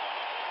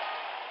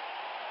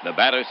 The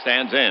batter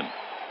stands in.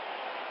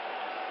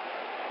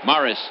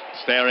 Morris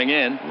staring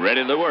in,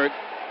 ready to work.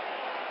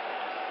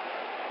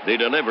 The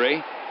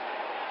delivery.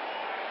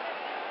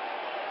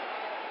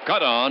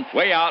 Cut on,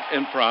 way out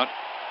in front.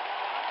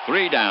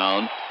 3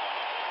 down.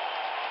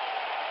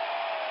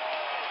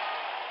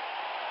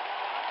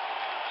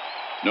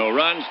 No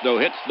runs, no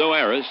hits, no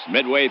errors.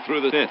 Midway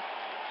through the 5th.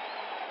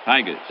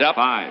 Tigers up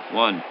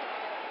 5-1.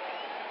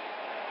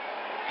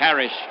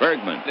 Parrish,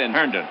 Bergman, and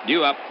Herndon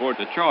due up for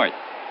Detroit.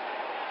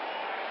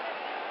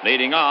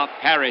 Leading off,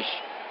 Parrish.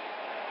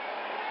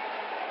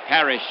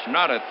 Parrish,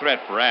 not a threat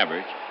for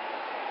average.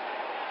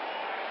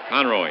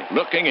 Conroy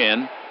looking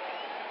in.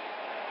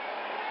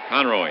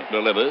 Conroy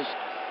delivers.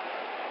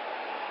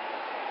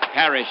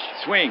 Parrish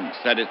swings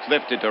that it's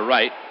lifted to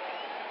right.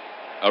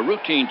 A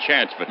routine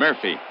chance for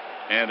Murphy.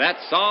 And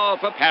that's all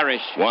for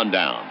Parrish. 1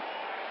 down.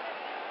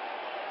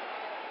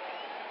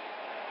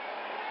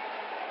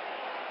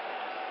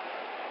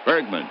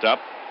 Bergman's up.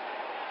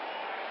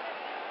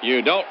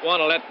 You don't want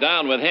to let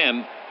down with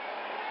him.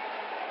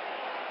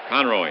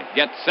 Conroy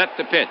gets set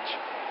to pitch.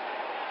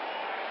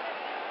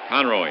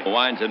 Conroy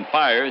winds and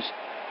fires.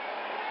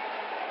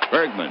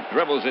 Bergman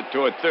dribbles it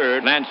toward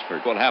third.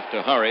 Lansford will have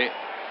to hurry.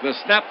 The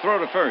snap throw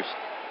to first.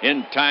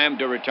 In time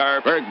to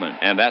retire Bergman.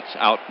 And that's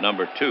out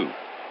number 2.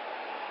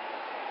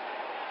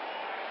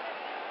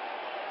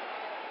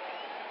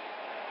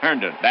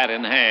 Herndon, bat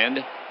in hand.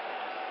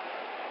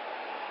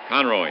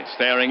 Conroy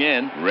staring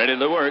in, ready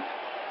to work.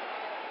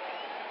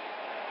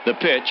 The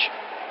pitch.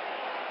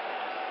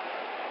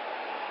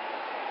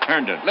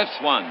 Herndon lifts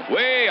one,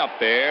 way up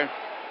there.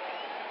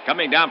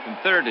 Coming down from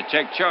third to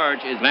take charge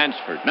is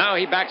Lansford. Now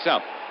he backs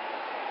up.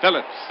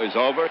 Phillips is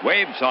over,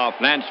 waves off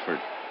Lansford.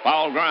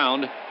 Foul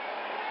ground.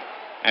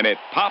 And it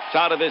pops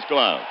out of his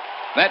glove.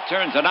 That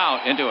turns it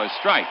out into a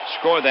strike.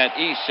 Score that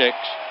E6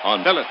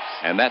 on Phillips.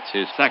 And that's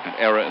his 2nd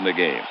error in the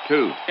game.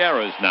 2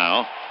 errors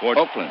now for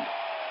Oakland.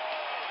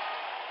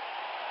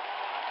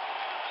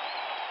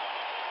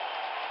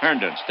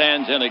 Herndon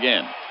stands in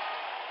again.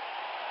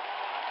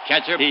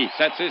 Catcher, he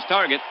sets his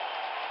target.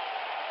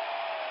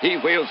 He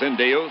wheels and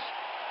deals.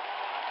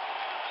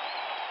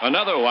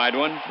 Another wide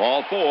one,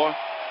 ball 4.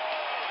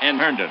 And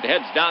Herndon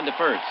heads down to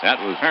first. That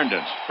was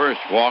Herndon's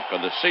first walk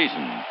of the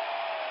season.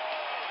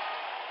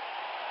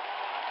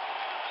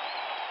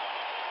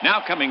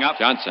 Now coming up,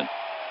 Johnson.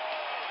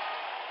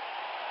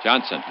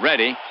 Johnson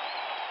ready.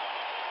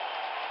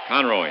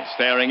 Conroy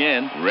staring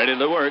in, ready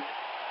to work.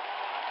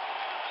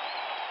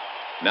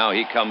 Now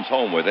he comes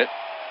home with it.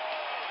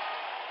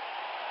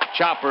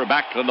 Chopper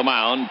back to the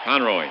mound.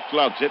 Conroy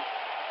gloves it.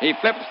 He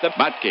flips the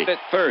Butke at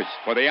first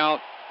for the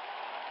out.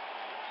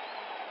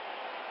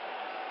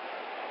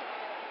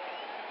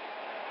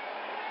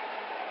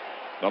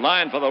 The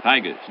line for the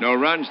Tigers. No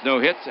runs, no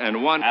hits,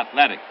 and 1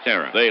 athletic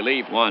error. They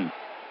leave 1.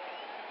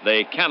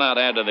 They cannot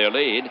add to their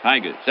lead.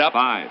 Tigers up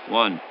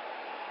 5-1.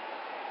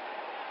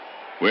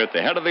 We're at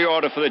the head of the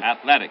order for the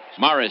Athletics.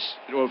 Morris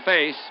will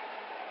face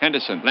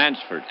Henderson,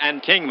 Lansford,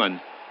 and Kingman.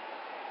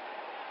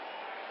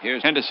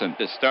 Here's Henderson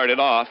to start it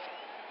off.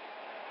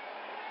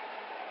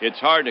 It's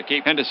hard to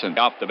keep Henderson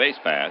off the base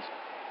pass.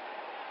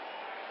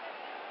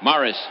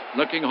 Morris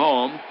looking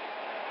home.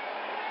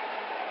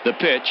 The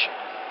pitch.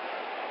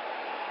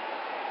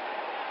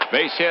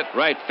 Base hit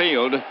right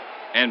field.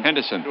 And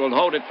Henderson will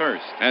hold it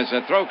first. As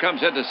the throw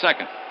comes into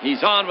second,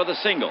 he's on with a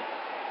single.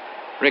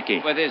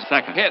 Rickey with his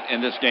 2nd hit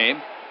in this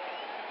game.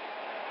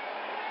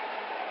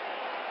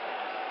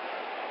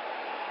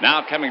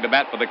 Now coming to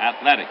bat for the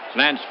Athletics,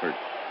 Lansford.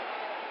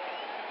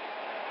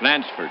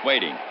 Lansford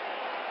waiting.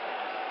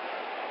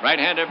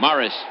 Right-hander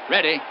Morris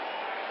ready.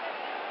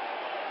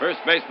 First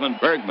baseman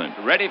Bergman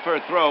ready for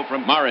a throw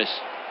from Morris.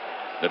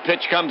 The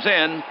pitch comes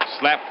in,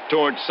 slapped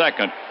towards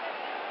second.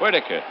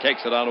 Whitaker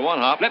takes it on 1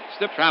 hop, flips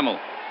to Trammell.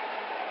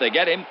 They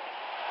get him.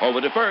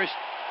 Over to first.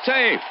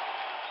 Safe.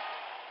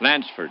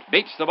 Lansford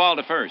beats the ball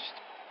to first.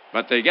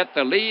 But they get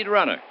the lead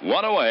runner.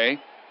 1 away.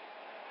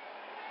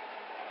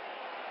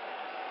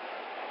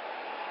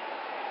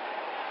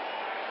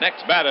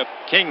 Next batter,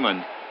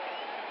 Kingman.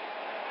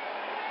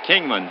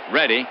 Kingman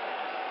ready.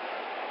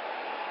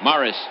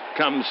 Morris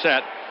comes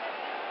set.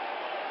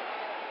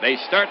 They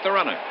start the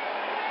runner.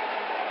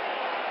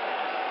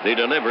 The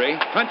delivery.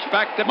 Punch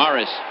back to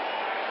Morris.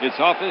 It's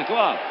off his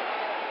glove.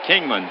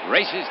 Kingman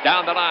races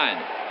down the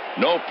line.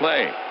 No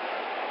play.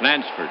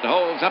 Lansford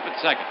holds up at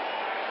second.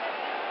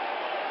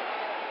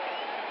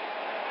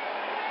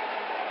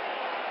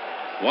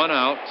 1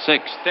 out,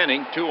 6th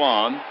inning, 2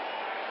 on.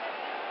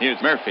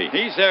 Here's Murphy.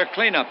 He's their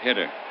cleanup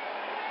hitter.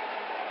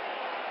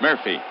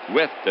 Murphy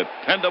with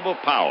dependable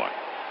power.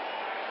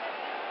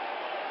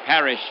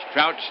 Parrish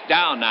crouched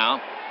down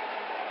now.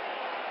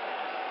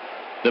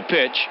 The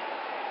pitch.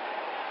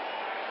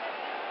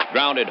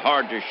 Grounded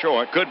hard to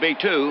short. Could be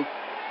two.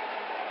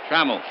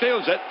 Trammell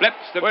fields it.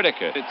 Flips to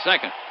Whitaker at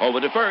second. Over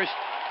to first.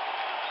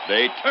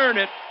 They turn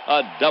it.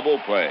 A double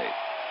play.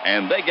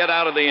 And they get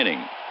out of the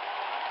inning.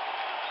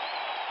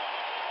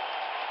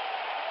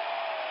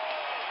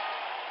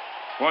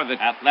 For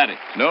the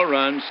Athletics, no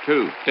runs,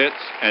 2 hits,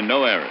 and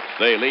no errors.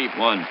 They leave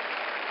 1.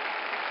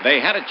 They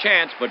had a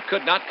chance but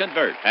could not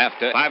convert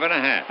after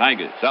 5.5.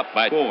 Tigers up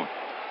by 4.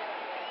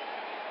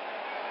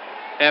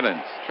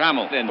 Evans,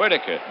 Trammell, and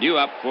Whitaker due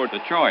up for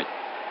Detroit.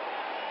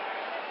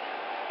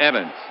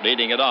 Evans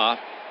leading it off.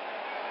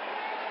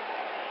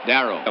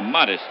 Darrow, a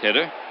modest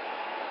hitter.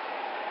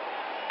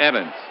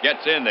 Evans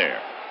gets in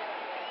there.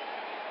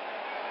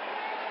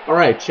 All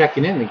right,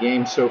 checking in the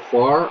game so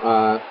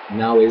far.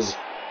 Now is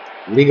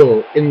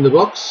legal in the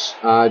books.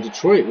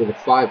 Detroit with a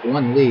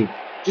 5-1 lead.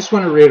 Just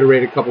want to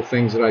reiterate a couple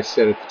things that I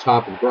said at the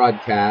top of the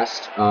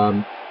broadcast.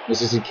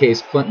 This is in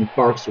case Clinton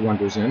Parks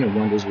wanders in and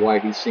wonders why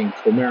he's seeing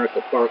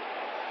Comerica Park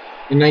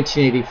in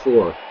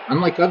 1984.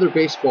 Unlike other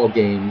baseball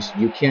games,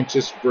 you can't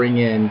just bring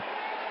in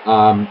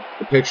a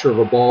picture of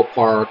a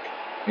ballpark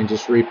and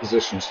just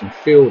reposition some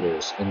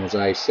fielders. And as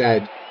I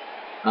said,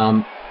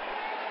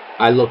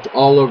 I looked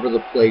all over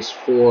the place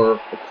for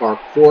a park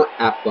for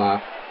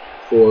APBA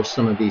for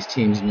some of these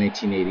teams in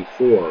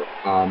 1984,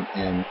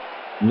 and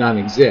none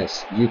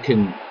exists. You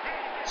can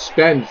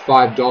spend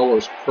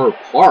 $5 per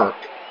park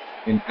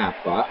in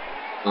APBA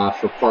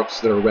for parks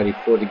that are ready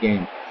for the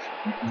game.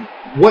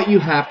 What you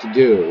have to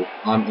do,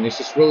 and it's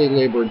just really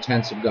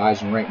labor-intensive,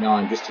 guys, and right now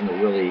I'm just in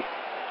a really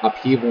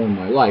upheaval in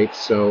my life,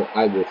 so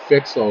I will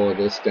fix all of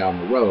this down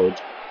the road.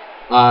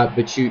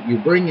 But you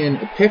bring in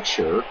a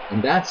picture,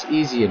 and that's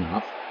easy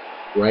enough,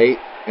 right?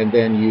 And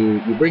then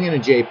you bring in a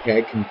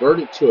JPEG, convert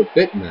it to a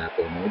bitmap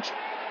image.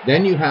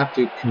 Then you have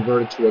to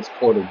convert it to what's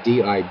called a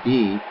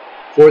DIB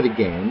for the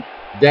game.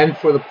 Then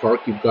for the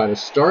park, you've got to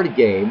start a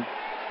game,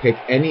 pick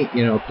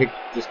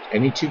just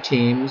any 2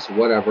 teams,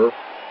 whatever.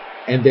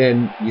 And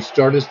then you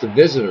start as the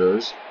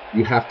visitors.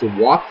 You have to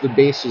walk the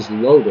bases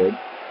loaded,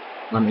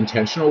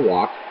 intentional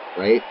walk,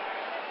 right?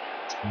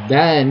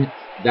 Then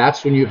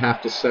that's when you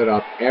have to set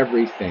up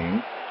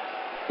everything.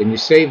 Then you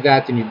save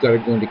that, then you've got to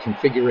go into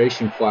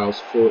configuration files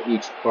for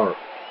each park.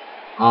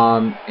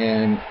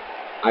 And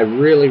I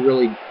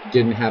really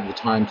didn't have the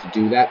time to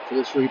do that for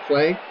this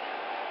replay.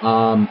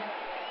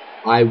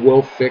 I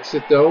will fix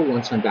it, though,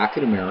 once I'm back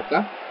in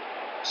America.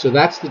 So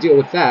that's the deal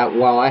with that.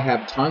 While I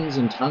have tons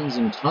and tons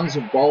and tons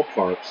of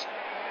ballparks,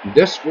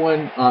 this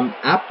one,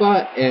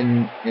 APBA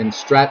and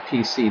Strat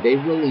PC, they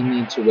really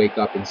need to wake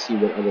up and see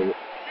what other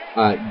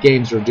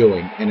games are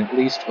doing, and at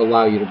least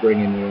allow you to bring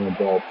in your own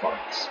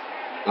ballparks.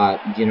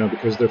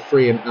 Because they're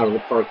free in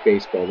out-of-the-park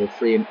baseball, they're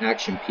free in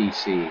Action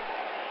PC,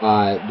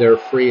 they're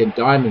free in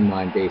Diamond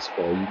Mine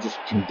baseball. You just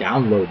can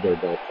download their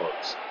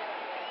ballparks.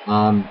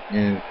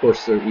 And of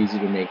course, they're easy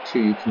to make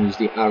too. You can use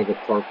the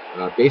out-of-the-park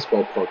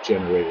baseball park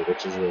generator,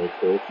 which is really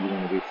cool if you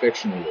want to do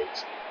fictional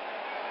leagues.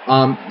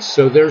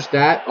 So there's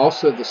that.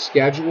 Also, the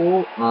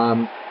schedule.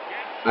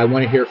 I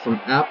want to hear from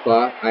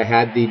APBA. I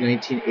had the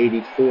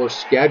 1984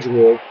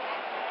 schedule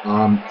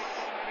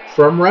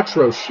from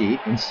Retro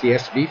Sheet in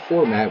CSV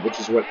format, which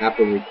is what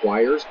APBA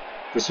requires.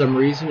 For some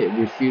reason, it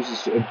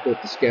refuses to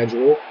import the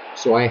schedule,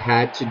 so I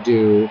had to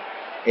do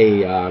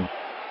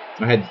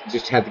I had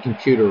just had the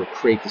computer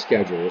create the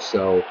schedule.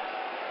 So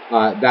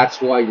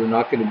that's why you're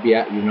not going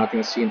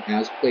to see an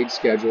as-played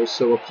schedule.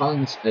 So we're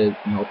calling this an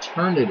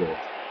alternative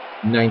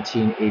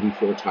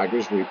 1984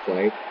 Tigers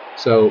replay.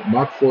 So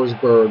Mark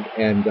Forsberg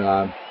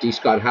and D.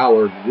 Scott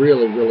Howard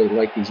really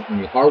like these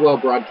Ernie Harwell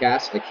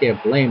broadcasts. I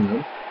can't blame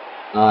them.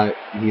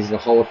 He's the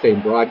Hall of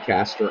Fame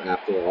broadcaster,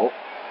 after all.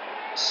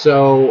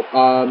 So,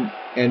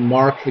 and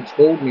Mark had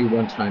told me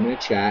one time in a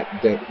chat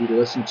that he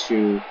listened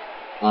to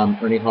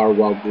Ernie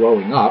Harwell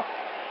growing up.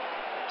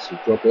 So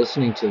he grew up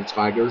listening to the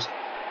Tigers.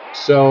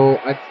 So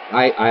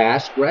I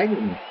asked Greg,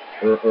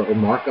 or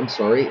Mark, I'm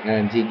sorry,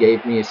 and he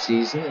gave me a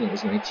season, and it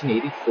was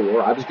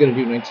 1984. I was going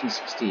to do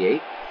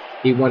 1968.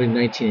 He wanted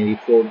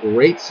 1984.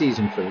 Great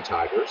season for the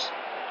Tigers.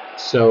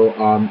 So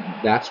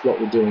that's what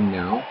we're doing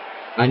now.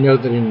 I know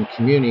that in the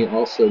community,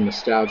 also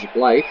Nostalgic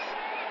Life,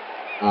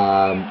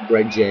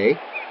 Greg J.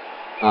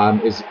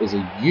 is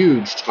a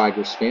huge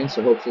Tigers fan,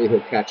 so hopefully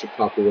he'll catch a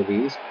couple of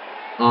these.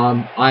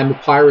 I'm a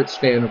Pirates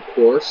fan, of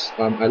course.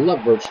 I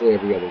love virtually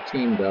every other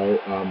team, though,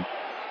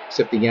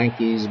 except the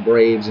Yankees,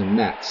 Braves, and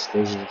Mets.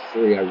 Those are the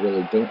 3 I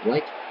really don't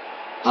like.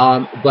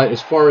 But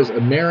as far as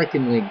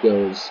American League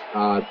goes,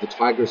 the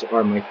Tigers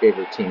are my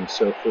favorite team.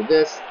 So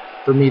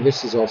for me,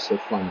 this is also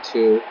fun,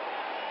 too.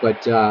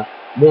 But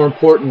more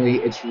importantly,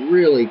 it's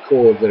really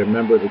cool that a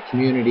member of the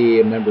community,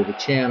 a member of the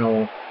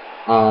channel,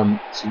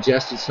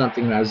 suggested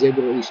something that I was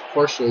able to at least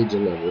partially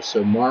deliver.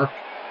 So Mark,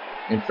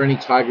 and for any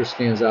Tigers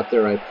fans out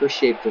there, I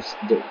appreciate this.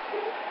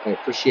 I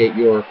appreciate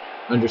your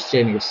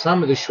understanding of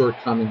some of the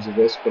shortcomings of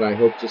this, but I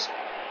hope just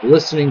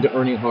listening to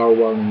Ernie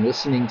Harwell and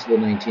listening to the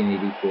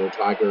 1984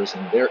 Tigers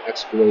and their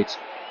exploits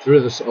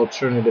through this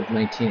alternative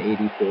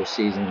 1984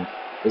 season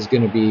is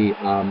going to be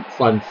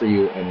fun for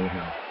you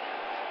anyhow.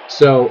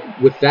 So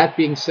with that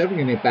being said, we're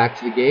going to get back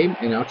to the game,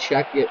 and I'll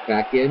check it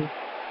back in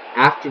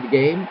after the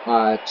game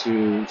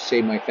to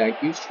say my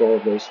thank yous to all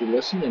of those who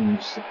listened, and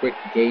just a quick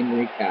game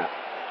recap.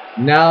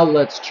 Now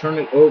let's turn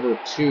it over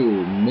to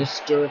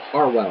Mr.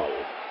 Harwell.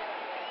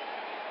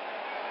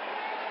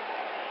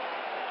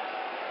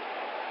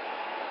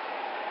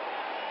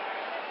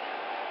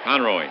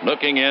 Conroy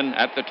looking in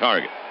at the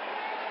target.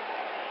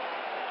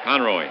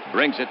 Conroy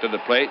brings it to the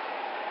plate.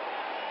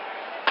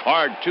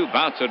 Hard to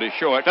bouncer to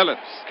short.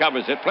 Phillips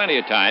covers it plenty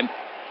of time.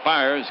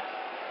 Fires.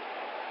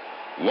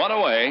 One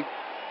away.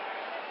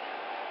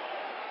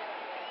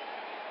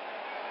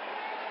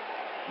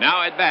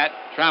 Now at bat,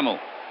 Trammell.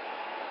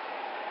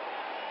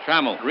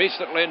 Trammell,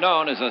 recently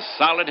known as a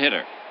solid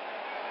hitter.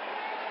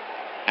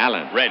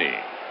 Allen ready.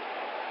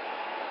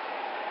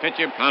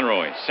 Pitcher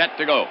Conroy set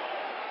to go.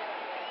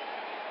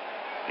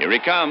 Here he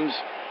comes.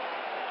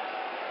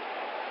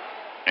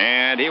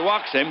 And he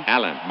walks him.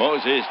 Allen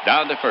moses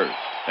down to first.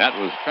 That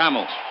was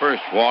Trammell's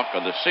first walk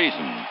of the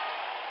season.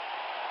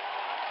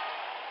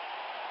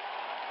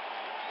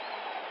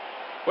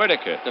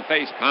 Whitaker to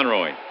face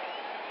Conroy.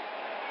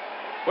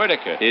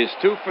 Whitaker is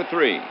 2 for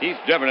 3. He's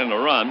driven in a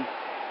run,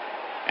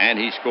 and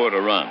he scored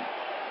a run.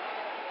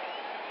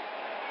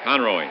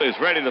 Conroy is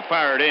ready to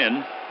fire it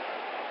in.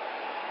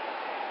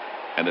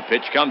 And the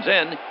pitch comes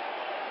in.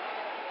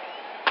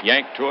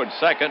 Yanked towards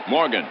second.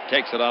 Morgan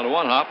takes it on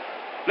one hop.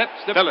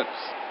 Flips to Phillips.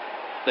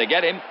 They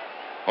get him.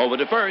 Over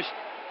to first.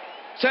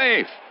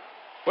 Safe.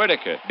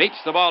 Whitaker beats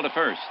the ball to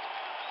first.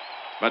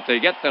 But they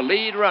get the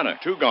lead runner.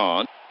 2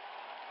 gone.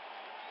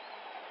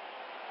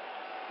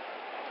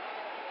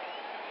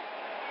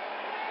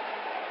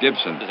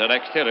 Gibson is the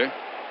next hitter.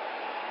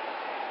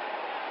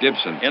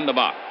 Gibson in the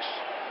box.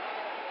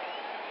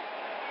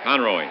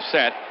 Conroy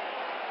set.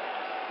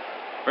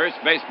 First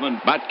baseman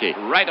Butke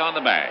right on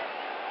the bag.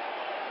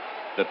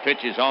 The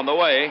pitch is on the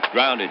way.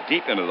 Grounded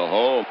deep into the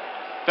hole.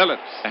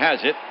 Phillips has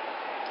it.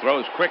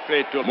 Throws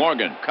quickly to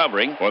Morgan,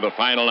 covering for the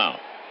final out.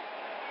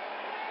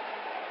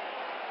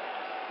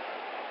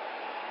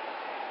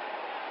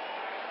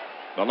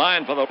 The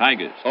line for the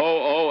Tigers,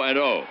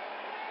 0-0-0.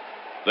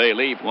 They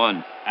leave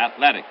one.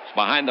 Athletics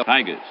behind the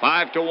Tigers,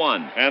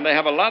 5-1. And they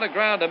have a lot of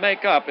ground to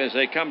make up as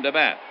they come to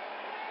bat.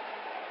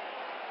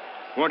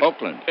 For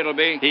Oakland, it'll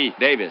be he,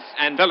 Davis,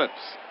 and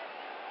Phillips.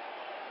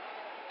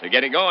 To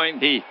get it going,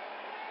 he's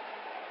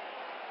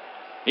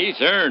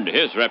earned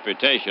his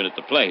reputation at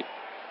the plate.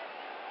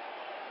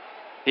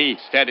 He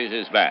steadies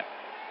his bat.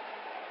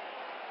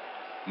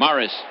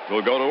 Morris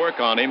will go to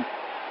work on him.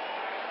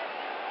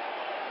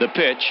 The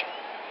pitch.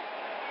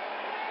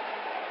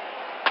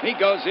 He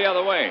goes the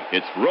other way.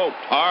 It's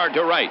roped hard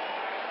to right.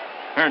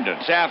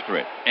 Herndon's after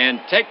it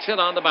and takes it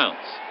on the bounce.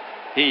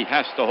 He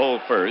has to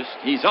hold first.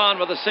 He's on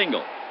with a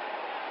single.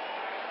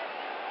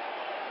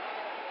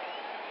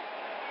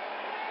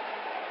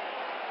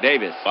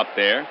 Davis up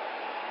there.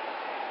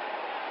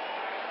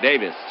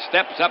 Davis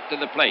steps up to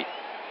the plate.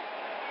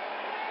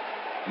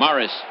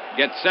 Morris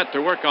gets set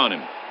to work on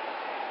him.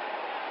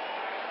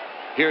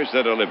 Here's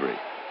the delivery.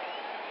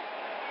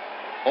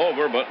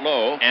 Over but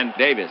low, and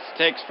Davis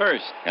takes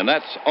first. And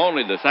that's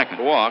only the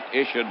second walk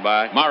issued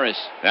by Morris.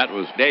 That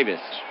was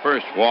Davis'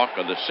 first walk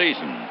of the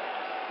season.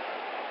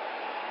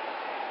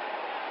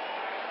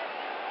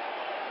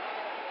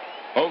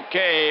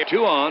 Okay,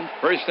 2 on,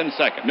 first and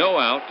second. No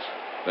outs.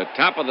 The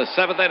top of the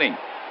 7th inning.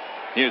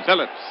 Here's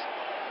Phillips.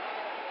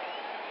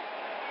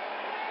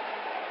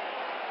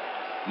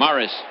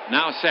 Morris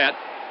now set.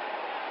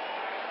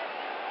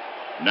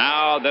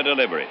 Now the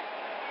delivery.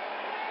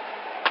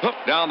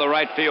 Hooked down the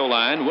right field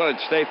line. Will it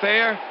stay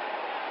fair?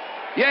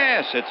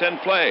 Yes, it's in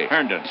play.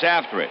 Herndon's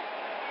after it.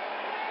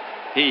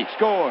 He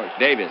scores.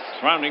 Davis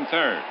rounding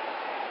third.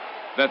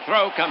 The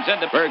throw comes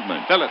into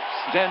Bergman. Phillips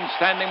then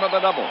standing with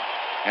a double.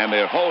 And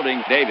they're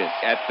holding Davis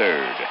at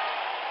third.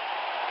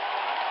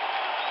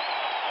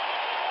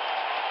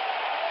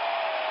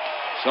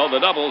 So the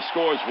double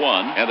scores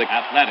 1, and the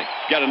Athletics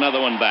get another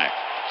one back.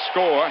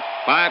 Score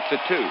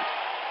 5-2.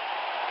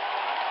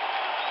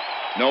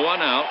 No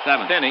one out.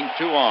 7th inning,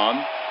 2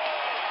 on.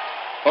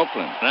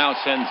 Oakland now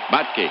sends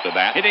Butke to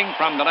bat, hitting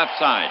from the left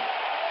side.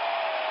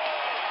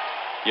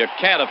 You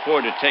can't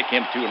afford to take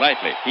him too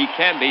lightly. He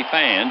can be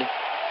fanned.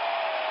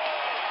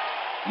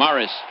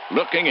 Morris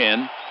looking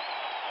in.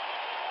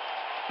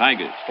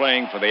 Tigers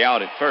playing for the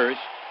out at first.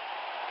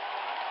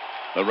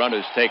 The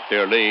runners take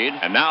their lead,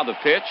 and now the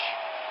pitch.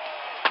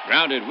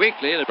 Grounded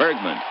weakly to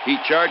Bergman. He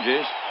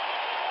charges.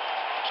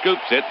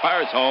 Scoops it,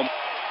 fires home.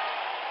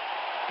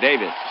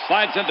 Davis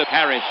slides into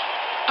Parrish.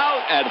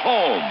 Out at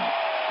home.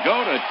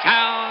 Go to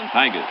town.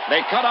 Tigers.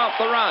 They cut off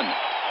the run.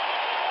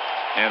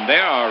 And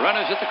there are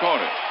runners at the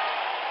corner.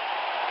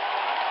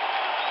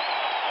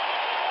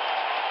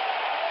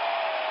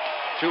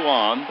 Two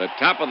on, the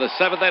top of the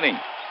 7th inning.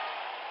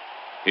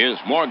 Here's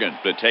Morgan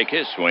to take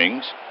his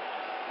swings.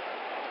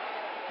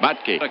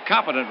 Butke, a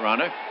competent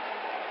runner.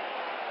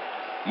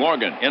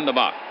 Morgan in the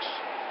box.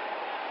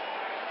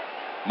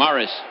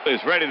 Morris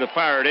is ready to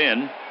fire it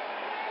in.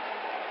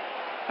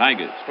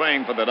 Tigers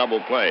playing for the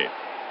double play.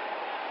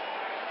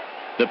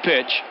 The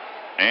pitch,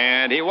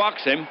 and he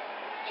walks him.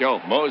 Joe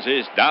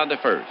Moses down to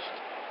first.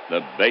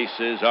 The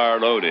bases are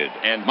loaded,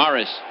 and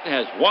Morris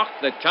has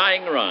walked the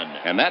tying run.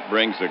 And that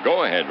brings the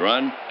go-ahead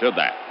run to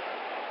that.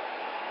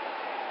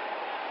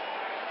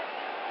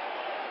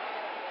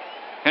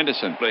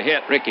 Henderson to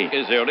hit. Rickey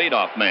is their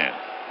leadoff man.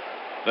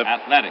 The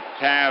Athletics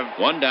have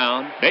one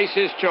down.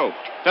 Bases choked.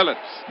 Phillips,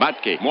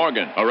 Butke,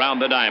 Morgan around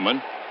the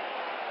diamond.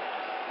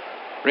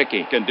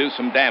 Rickey can do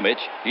some damage.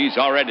 He's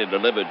already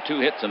delivered 2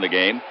 hits in the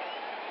game.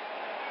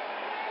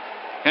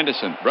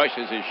 Henderson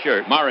brushes his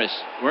shirt. Morris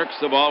works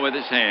the ball with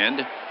his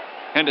hand.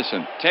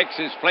 Henderson takes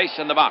his place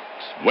in the box.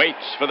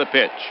 Waits for the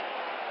pitch.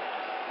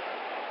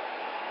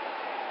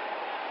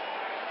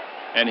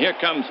 And here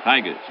comes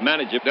Tigers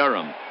manager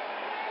Durham.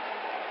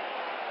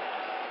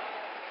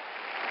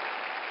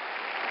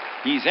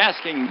 He's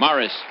asking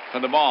Morris for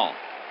the ball.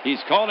 He's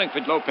calling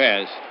for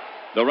Lopez,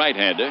 the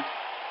right-hander.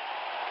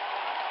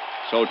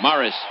 So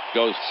Morris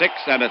goes 6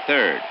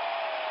 1/3.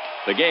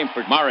 The game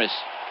for Morris,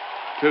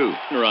 2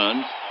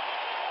 runs,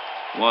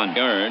 1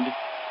 earned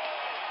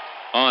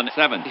on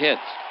 7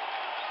 hits,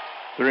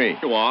 3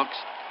 walks,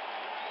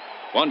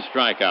 1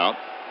 strikeout.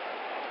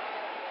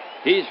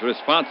 He's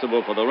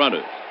responsible for the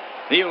runners.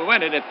 He'll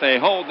win it if they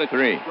hold the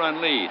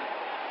 3-run lead.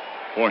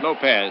 For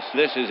Lopez,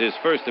 this is his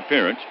first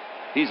appearance.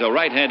 He's a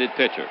right-handed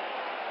pitcher.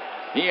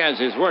 He has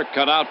his work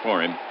cut out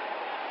for him.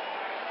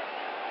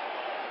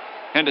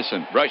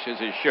 Henderson brushes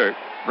his shirt,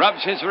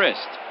 rubs his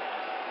wrist.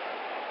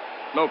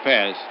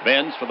 Lopez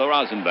bends for the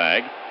rosin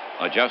bag,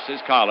 adjusts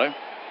his collar.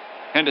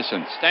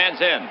 Henderson stands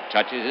in,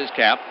 touches his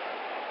cap,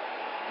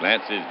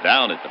 glances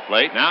down at the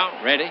plate. Now,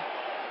 ready.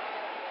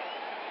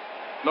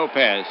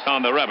 Lopez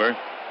on the rubber.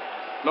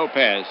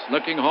 Lopez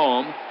looking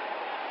home.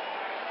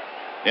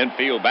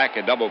 Infield back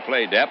at double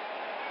play depth.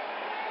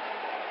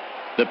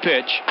 The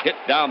pitch hit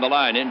down the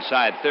line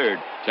inside third.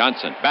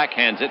 Johnson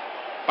backhands it,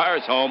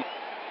 fires home.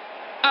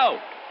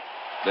 Out.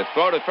 The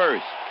throw to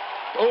first.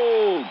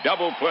 Oh,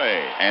 double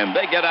play. And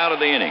they get out of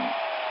the inning.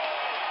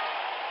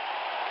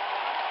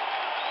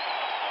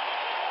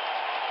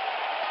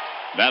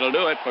 That'll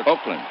do it for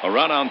Oakland. A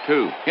run on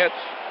 2 hits.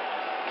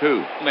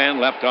 2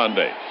 men left on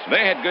base.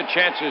 They had good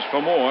chances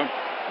for more,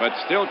 but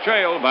still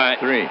trailed by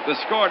 3. The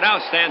score now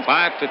stands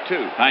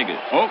 5-2. Tigers.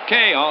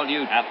 Okay, all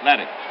you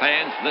Athletics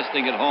fans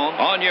listening at home,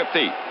 on your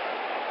feet.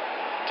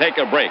 Take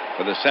a break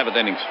for the 7th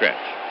inning stretch.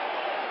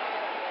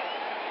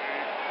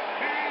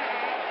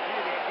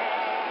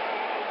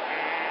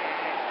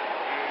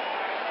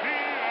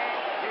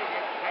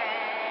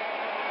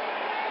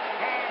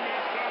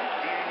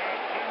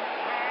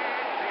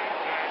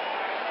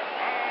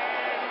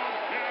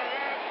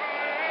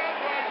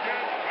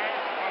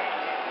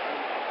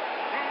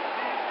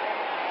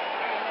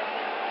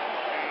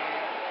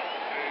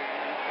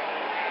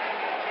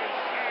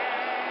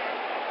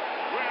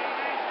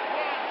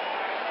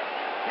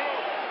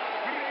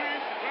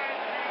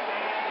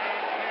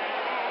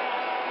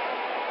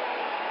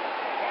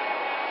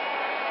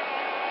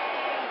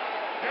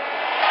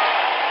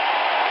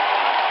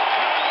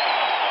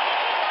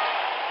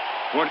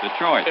 For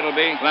Detroit, it'll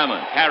be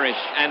Lemon, Parrish,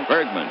 and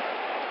Bergman.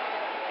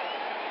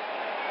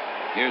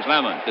 Here's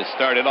Lemon to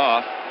start it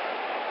off.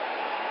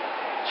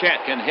 Chet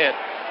can hit.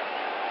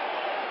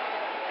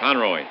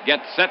 Conroy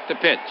gets set to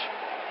pitch.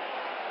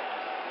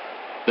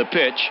 The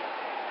pitch.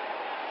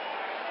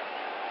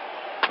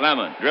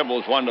 Lemon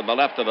dribbles one to the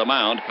left of the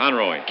mound.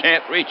 Conroy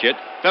can't reach it.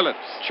 Phillips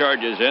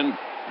charges in,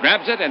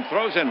 grabs it, and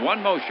throws in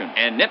one motion,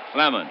 and nips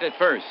Lemon at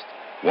first.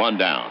 1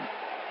 down.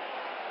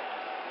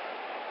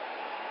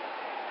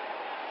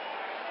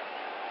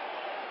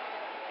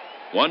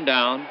 One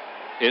down.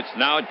 It's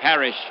now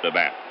Parrish to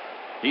bat.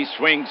 He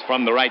swings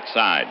from the right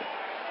side.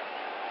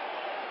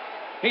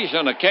 He's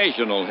an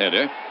occasional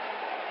hitter.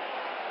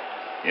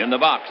 In the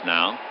box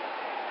now.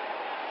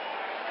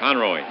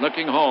 Conroy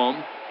looking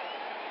home.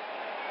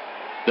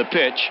 The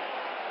pitch.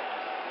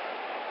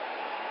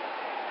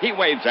 He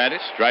waves at it.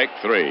 Strike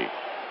 3.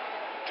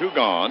 2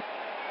 gone.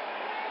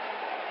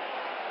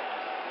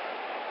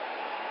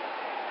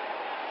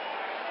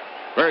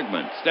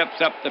 Bergman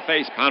steps up to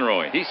face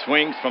Conroy. He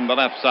swings from the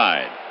left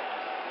side.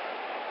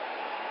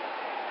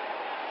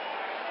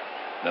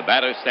 The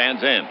batter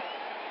stands in.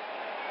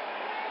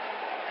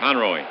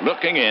 Conroy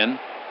looking in.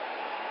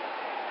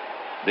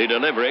 The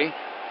delivery.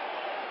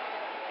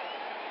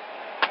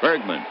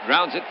 Bergman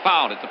grounds it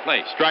foul at the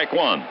plate. Strike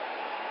 1.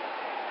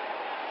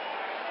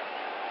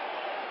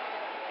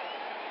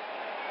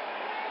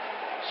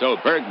 So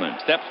Bergman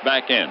steps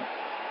back in.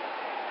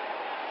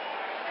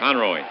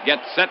 Conroy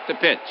gets set to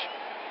pitch.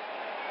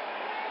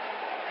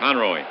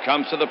 Conroy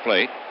comes to the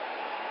plate.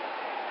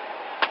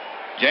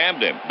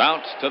 Jammed him.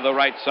 Bounced to the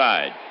right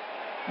side.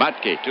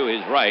 Butke to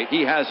his right.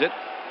 He has it.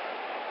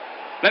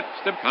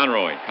 Flips to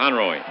Conroy.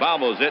 Conroy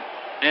bobbles it.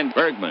 And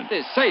Bergman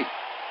is safe.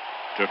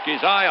 Took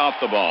his eye off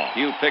the ball.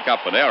 You pick up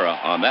an error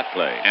on that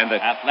play. And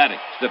the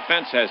Athletics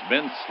defense has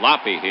been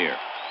sloppy here.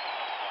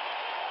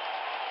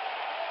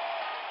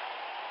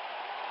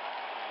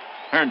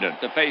 Herndon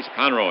to face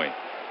Conroy.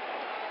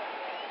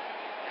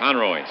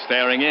 Conroy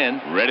staring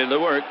in, ready to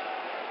work.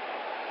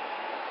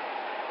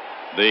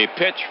 The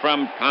pitch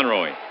from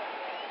Conroy.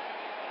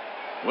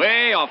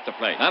 Way off the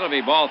plate. That'll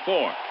be ball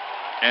 4.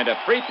 And a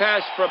free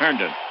pass from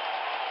Herndon.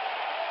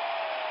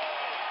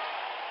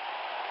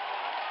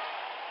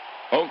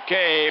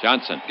 Okay,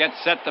 Johnson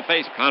gets set to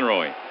face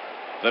Conroy.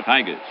 The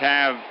Tigers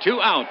have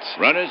 2 outs.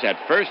 Runners at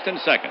first and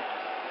second.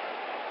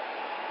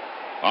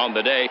 On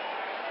the day,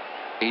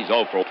 he's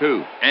 0 for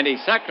 2. And he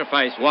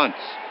sacrificed once.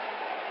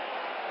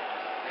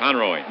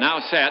 Conroy now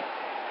set.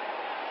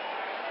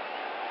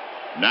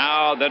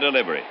 Now the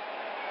delivery.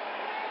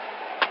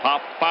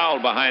 Pop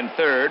foul behind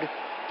third.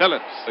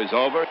 Phillips is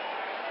over.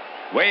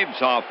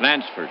 Waves off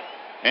Lansford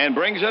and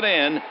brings it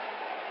in.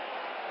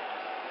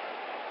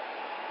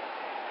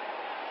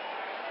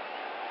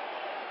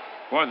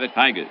 For the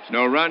Tigers,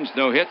 no runs,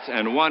 no hits,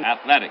 and 1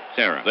 Athletics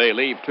error. They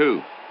leave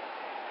 2.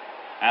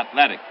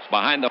 Athletics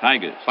behind the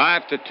Tigers,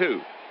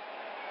 5-2.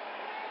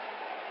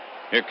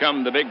 Here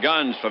come the big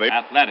guns for the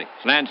Athletics.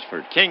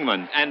 Lansford,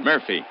 Kingman, and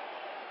Murphy.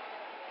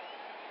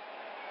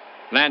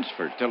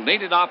 Lansford to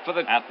lead it off for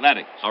the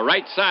Athletics. A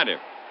right-sider.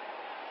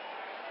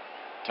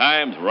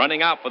 Time's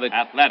running out for the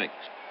Athletics.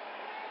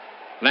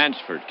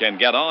 Lansford can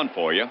get on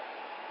for you.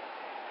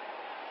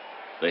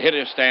 The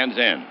hitter stands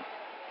in.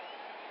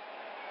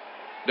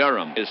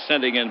 Durham is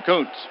sending in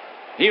Kuntz.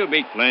 He'll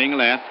be playing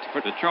left for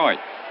Detroit.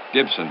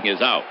 Gibson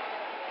is out.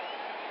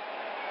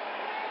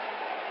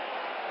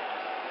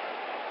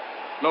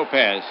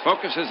 Lopez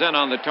focuses in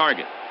on the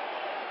target.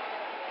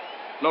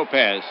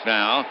 Lopez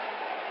now.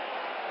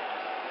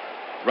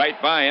 Right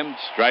by him,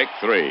 strike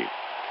 3.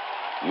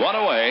 1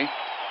 away.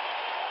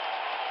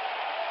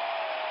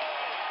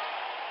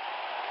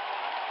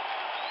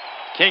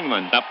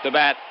 Kingman up the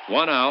bat,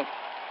 1 out.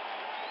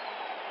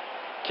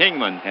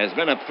 Kingman has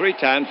been up 3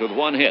 times with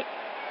 1 hit.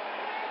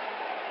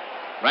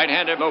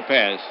 Right-hander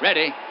Lopez,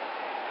 ready.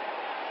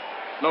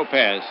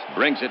 Lopez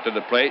brings it to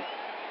the plate.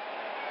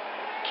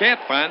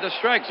 Can't find the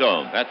strike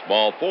zone. That's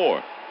ball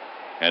 4.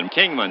 And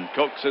Kingman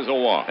coaxes a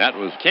walk. That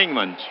was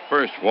Kingman's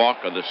first walk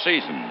of the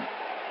season.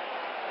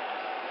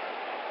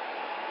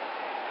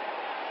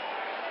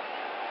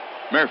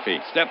 Murphy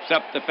steps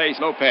up to face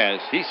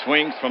Lopez. He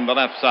swings from the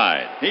left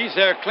side. He's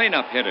their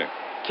cleanup hitter.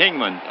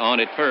 Kingman on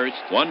at first.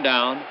 1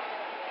 down.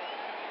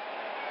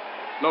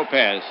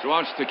 Lopez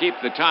wants to keep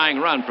the tying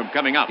run from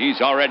coming up.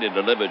 He's already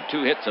delivered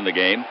 2 hits in the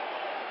game.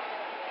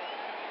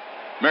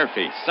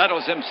 Murphy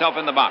settles himself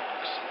in the box.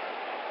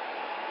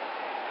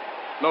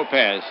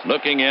 Lopez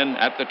looking in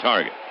at the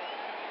target.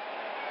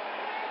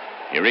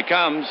 Here he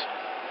comes.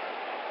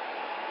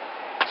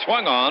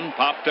 Swung on,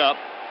 popped up.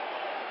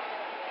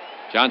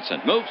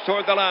 Johnson moves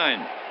toward the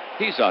line.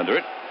 He's under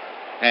it,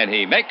 and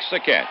he makes the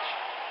catch.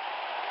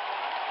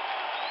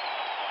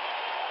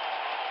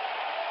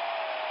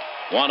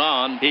 1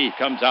 on. He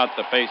comes out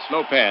to face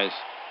Lopez.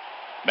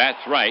 Bats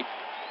right.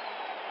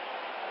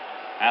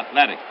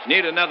 Athletics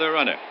need another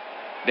runner.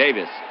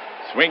 Davis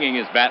swinging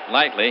his bat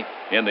lightly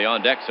in the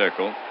on-deck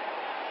circle.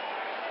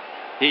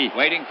 He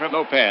waiting for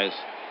Lopez.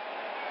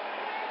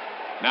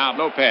 Now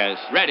Lopez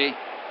ready.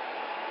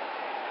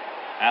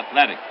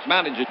 Athletics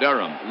manager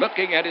Durham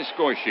looking at his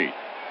score sheet.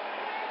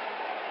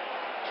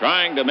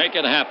 Trying to make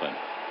it happen.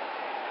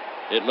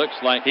 It looks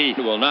like he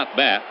will not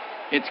bat.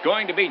 It's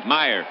going to be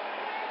Meyer.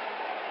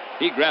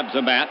 He grabs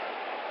the bat.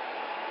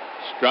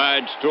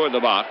 Strides toward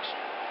the box.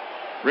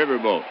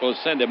 Riverboat will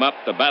send him up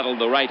to battle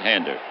the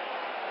right-hander.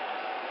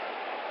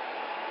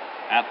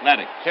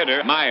 Athletics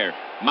hitter Meyer.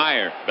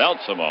 Meyer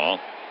belts them all.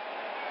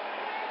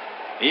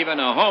 Even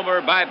a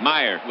homer by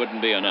Meyer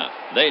wouldn't be enough.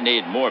 They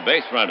need more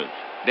base runners.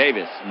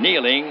 Davis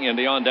kneeling in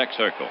the on-deck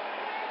circle.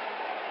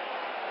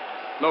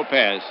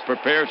 Lopez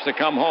prepares to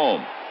come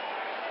home.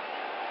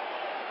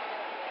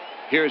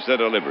 Here's the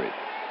delivery.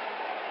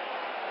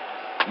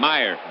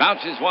 Meyer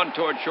bounces 1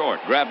 toward short.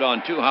 Grabbed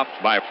on 2 hops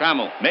by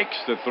Trammell. Makes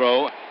the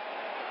throw.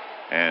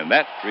 And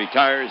that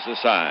retires the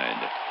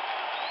side.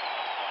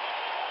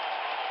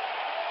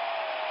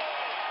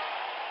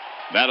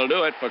 That'll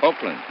do it for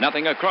Oakland.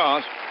 Nothing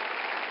across.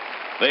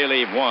 They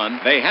leave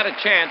 1. They had a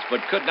chance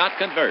but could not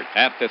convert.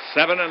 After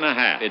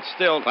 7.5, it's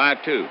still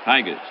 5-2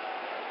 Tigers.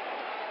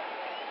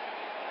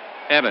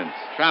 Evans,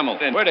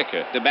 Trammell, and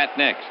Whitaker to bat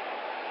next.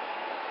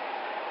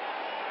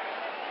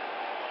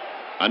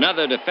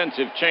 Another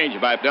defensive change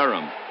by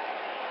Durham.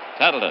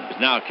 Tattleton is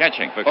now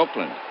catching for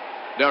Oakland.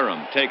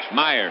 Durham takes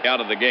Meyer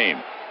out of the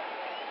game.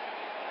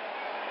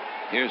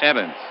 Here's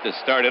Evans to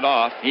start it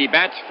off. He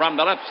bats from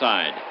the left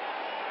side.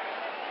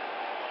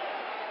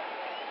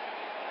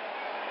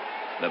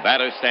 The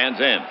batter stands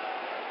in.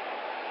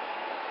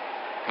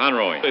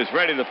 Conroy is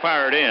ready to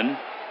fire it in.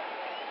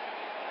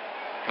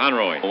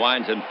 Conroy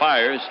winds and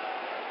fires.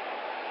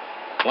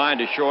 Line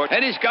to short,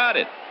 and he's got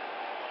it.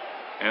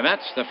 And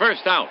that's the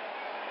first out.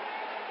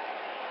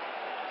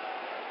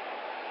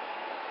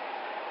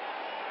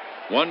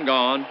 1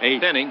 gone,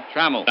 8th inning.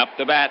 Trammell up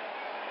the bat.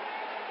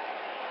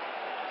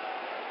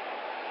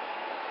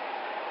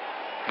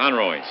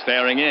 Conroy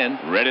staring in,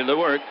 ready to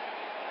work.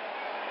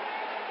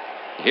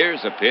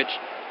 Here's a pitch.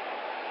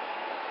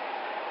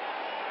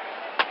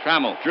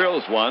 Trammell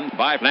drills one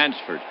by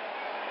Lansford.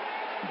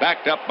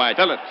 Backed up by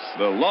Phillips.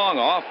 The long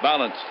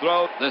off-balance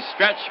throw. The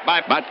stretch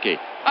by Butke.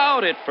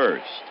 Out at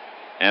first.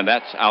 And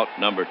that's out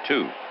number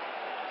 2.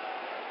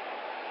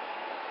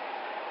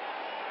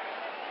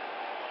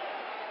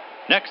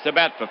 Next to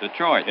bat for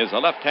Detroit is a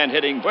left-hand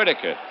hitting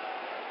Whitaker.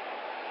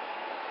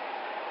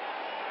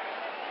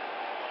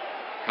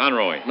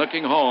 Conroy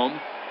looking home.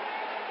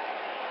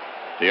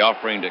 The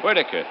offering to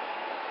Whitaker.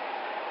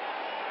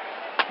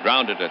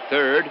 Grounded to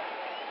third.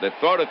 The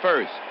throw to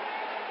first.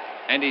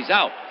 And he's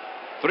out.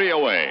 3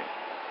 away.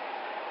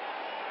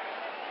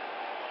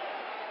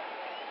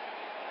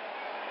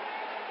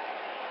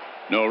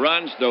 No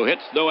runs, no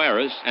hits, no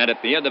errors. And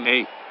at the end of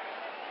 8,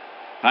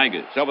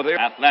 Tigers over there.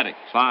 Athletics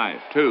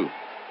 5-2.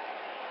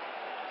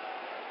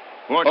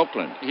 For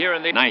Oakland here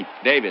in the 9th.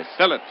 Davis,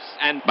 Phillips,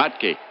 and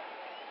Butke.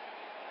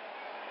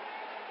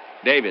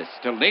 Davis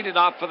to lead it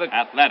off for the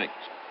Athletics.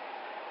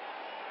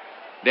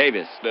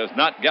 Davis does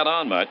not get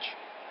on much.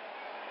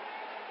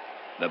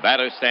 The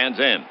batter stands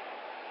in.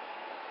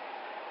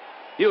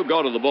 He'll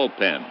go to the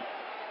bullpen.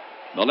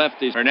 The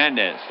lefty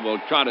Hernandez will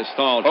try to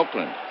stall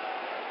Oakland.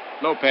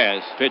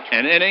 Lopez pitched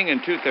an inning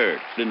and 2/3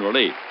 in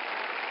relief.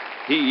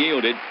 He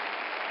yielded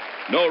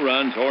no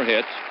runs or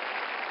hits,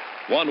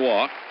 1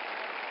 walk,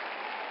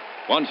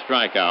 1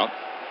 strikeout.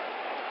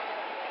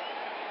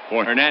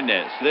 For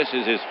Hernandez, this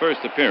is his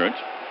first appearance.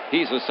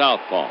 He's a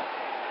southpaw.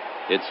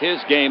 It's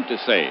his game to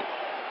save.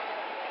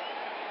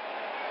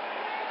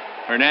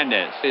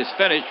 Hernandez is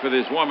finished with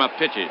his warm-up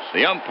pitches.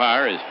 The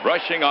umpire is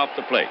brushing off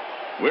the plate.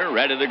 We're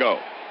ready to go.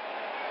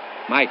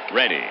 Mike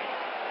ready.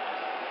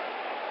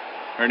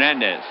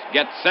 Hernandez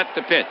gets set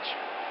to pitch.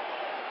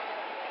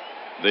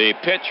 The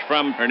pitch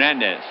from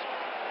Hernandez.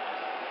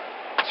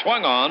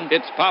 Swung on.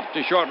 It's popped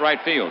to short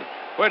right field.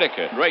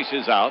 Whitaker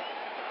races out.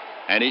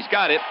 And he's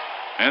got it.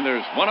 And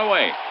there's 1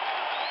 away.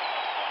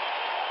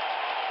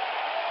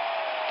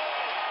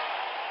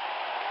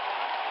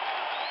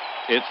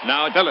 It's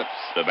now Phillips,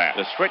 the bat.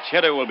 The switch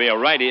hitter will be a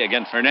righty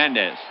against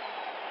Hernandez.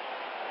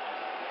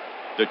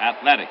 The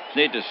Athletics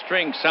need to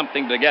string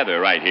something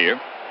together right here.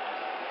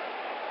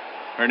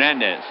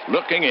 Hernandez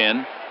looking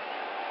in.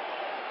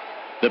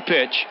 The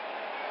pitch.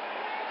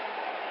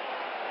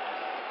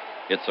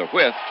 It's a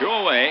whiff. 2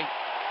 away.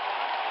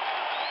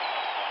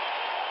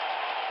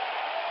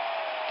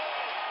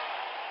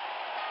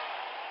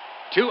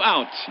 Two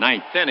outs.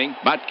 9th inning.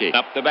 Butke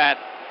up the bat.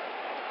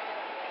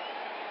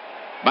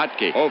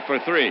 Butke 0 for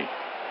 3.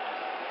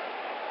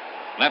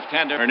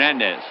 Left-hander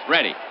Hernandez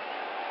ready.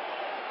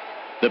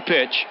 The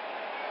pitch.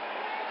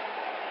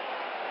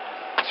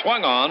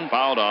 Swung on,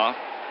 fouled off.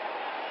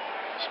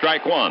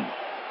 Strike 1.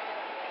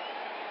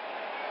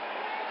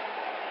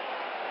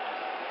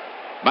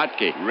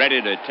 Butke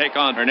ready to take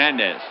on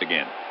Hernandez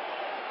again.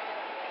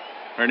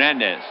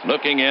 Hernandez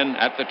looking in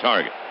at the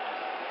target.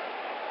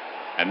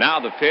 And now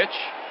the pitch.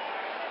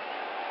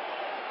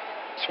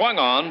 Swung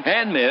on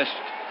and missed.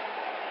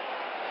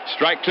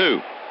 Strike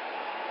 2.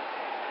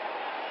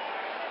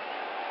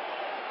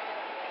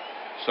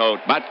 So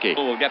Butke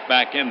will get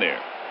back in there.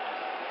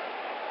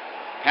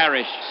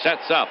 Parrish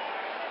sets up.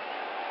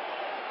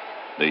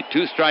 The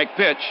 2-strike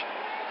pitch.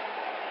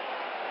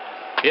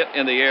 Hit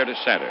in the air to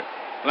center.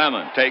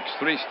 Lemon takes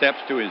 3 steps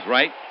to his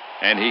right,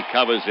 and he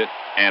covers it.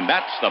 And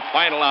that's the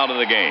final out of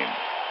the game.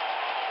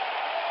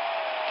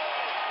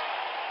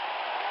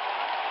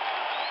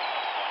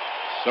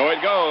 So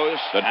it goes.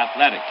 The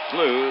Athletics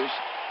lose.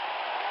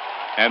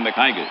 And the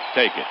Tigers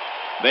take it.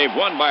 They've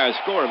won by a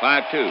score of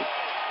 5-2.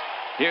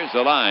 Here's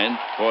the line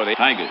for the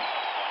Tigers.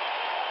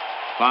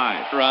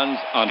 5 runs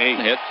on 8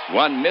 hits,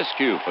 1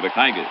 miscue for the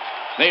Tigers.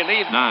 They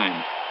lead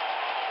 9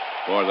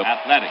 for the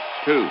Athletics.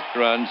 2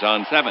 runs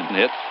on 7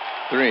 hits,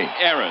 3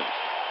 errors.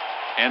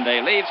 And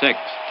they lead 6.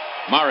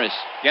 Morris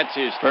gets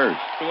his first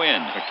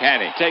win.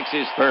 McCaddy takes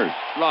his first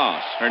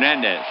loss.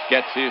 Hernandez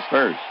gets his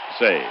first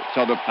save.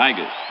 So the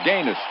Tigers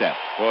gain a step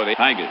for the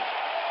Tigers.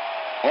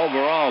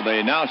 Overall,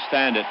 they now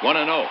stand at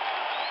 1-0.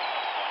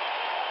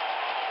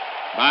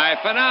 Bye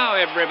for now,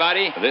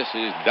 everybody. This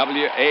is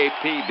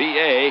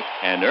WAPBA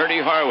and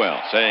Ernie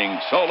Harwell saying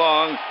so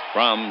long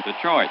from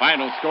Detroit.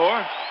 Final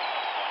score,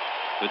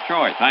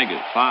 Detroit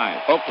Tigers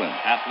 5, Oakland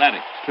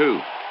Athletics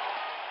 2.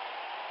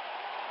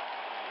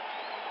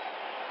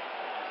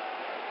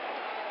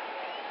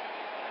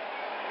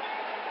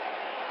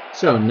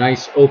 So,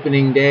 nice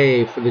opening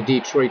day for the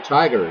Detroit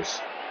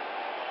Tigers.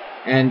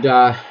 And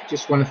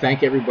just want to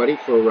thank everybody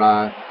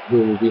for who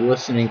will be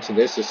listening to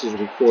this. This is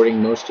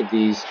recording. Most of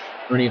these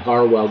Ernie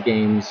Harwell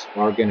games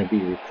are going to be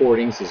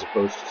recordings as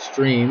opposed to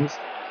streams,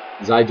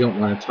 as I don't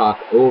want to talk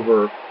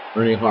over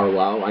Ernie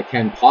Harwell. I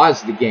can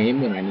pause the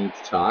game when I need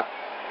to talk.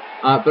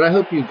 But I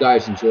hope you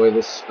guys enjoy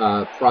this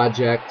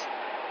project.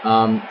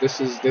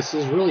 This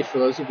is really for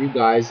those of you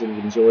guys that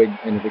have enjoyed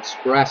and have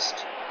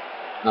expressed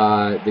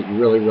that you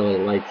really, really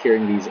like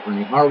hearing these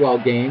Ernie Harwell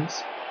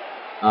games.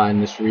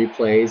 And this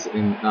replays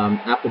in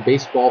APBA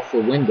Baseball for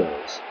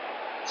Windows.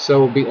 So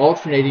we'll be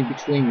alternating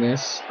between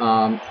this.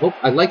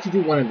 I'd like to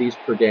do one of these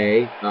per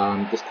day.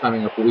 This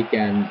coming up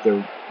weekend,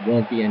 there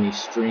won't be any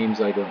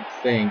streams, I don't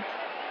think,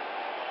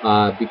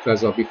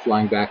 because I'll be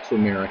flying back to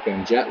America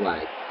and jet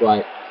lag.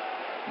 But,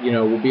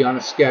 we'll be on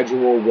a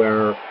schedule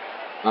where,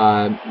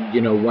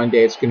 one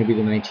day it's going to be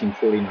the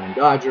 1949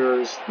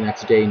 Dodgers, the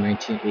next day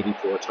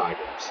 1984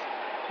 Tigers.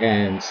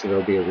 And so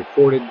there'll be a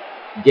recorded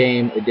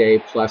game a day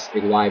plus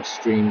a live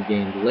stream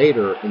game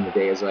later in the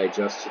day as I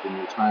adjust to the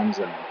new time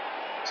zone.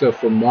 So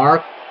for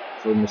Mark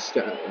Forsberg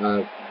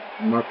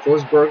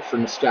for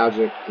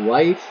Nostalgic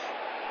Life,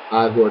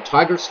 who are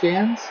Tigers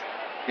fans,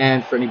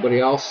 and for anybody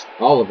else,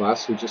 all of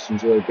us who just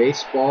enjoy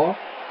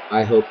baseball,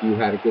 I hope you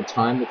had a good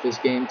time with this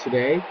game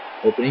today.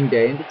 Opening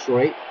day in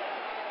Detroit.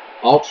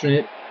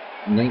 Alternate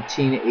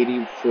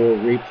 1984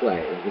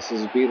 replay. This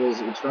is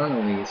Beatles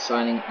Eternally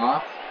signing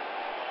off.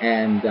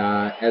 And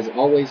as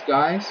always,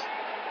 guys,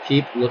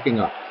 keep looking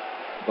up.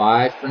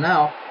 Bye for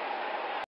now.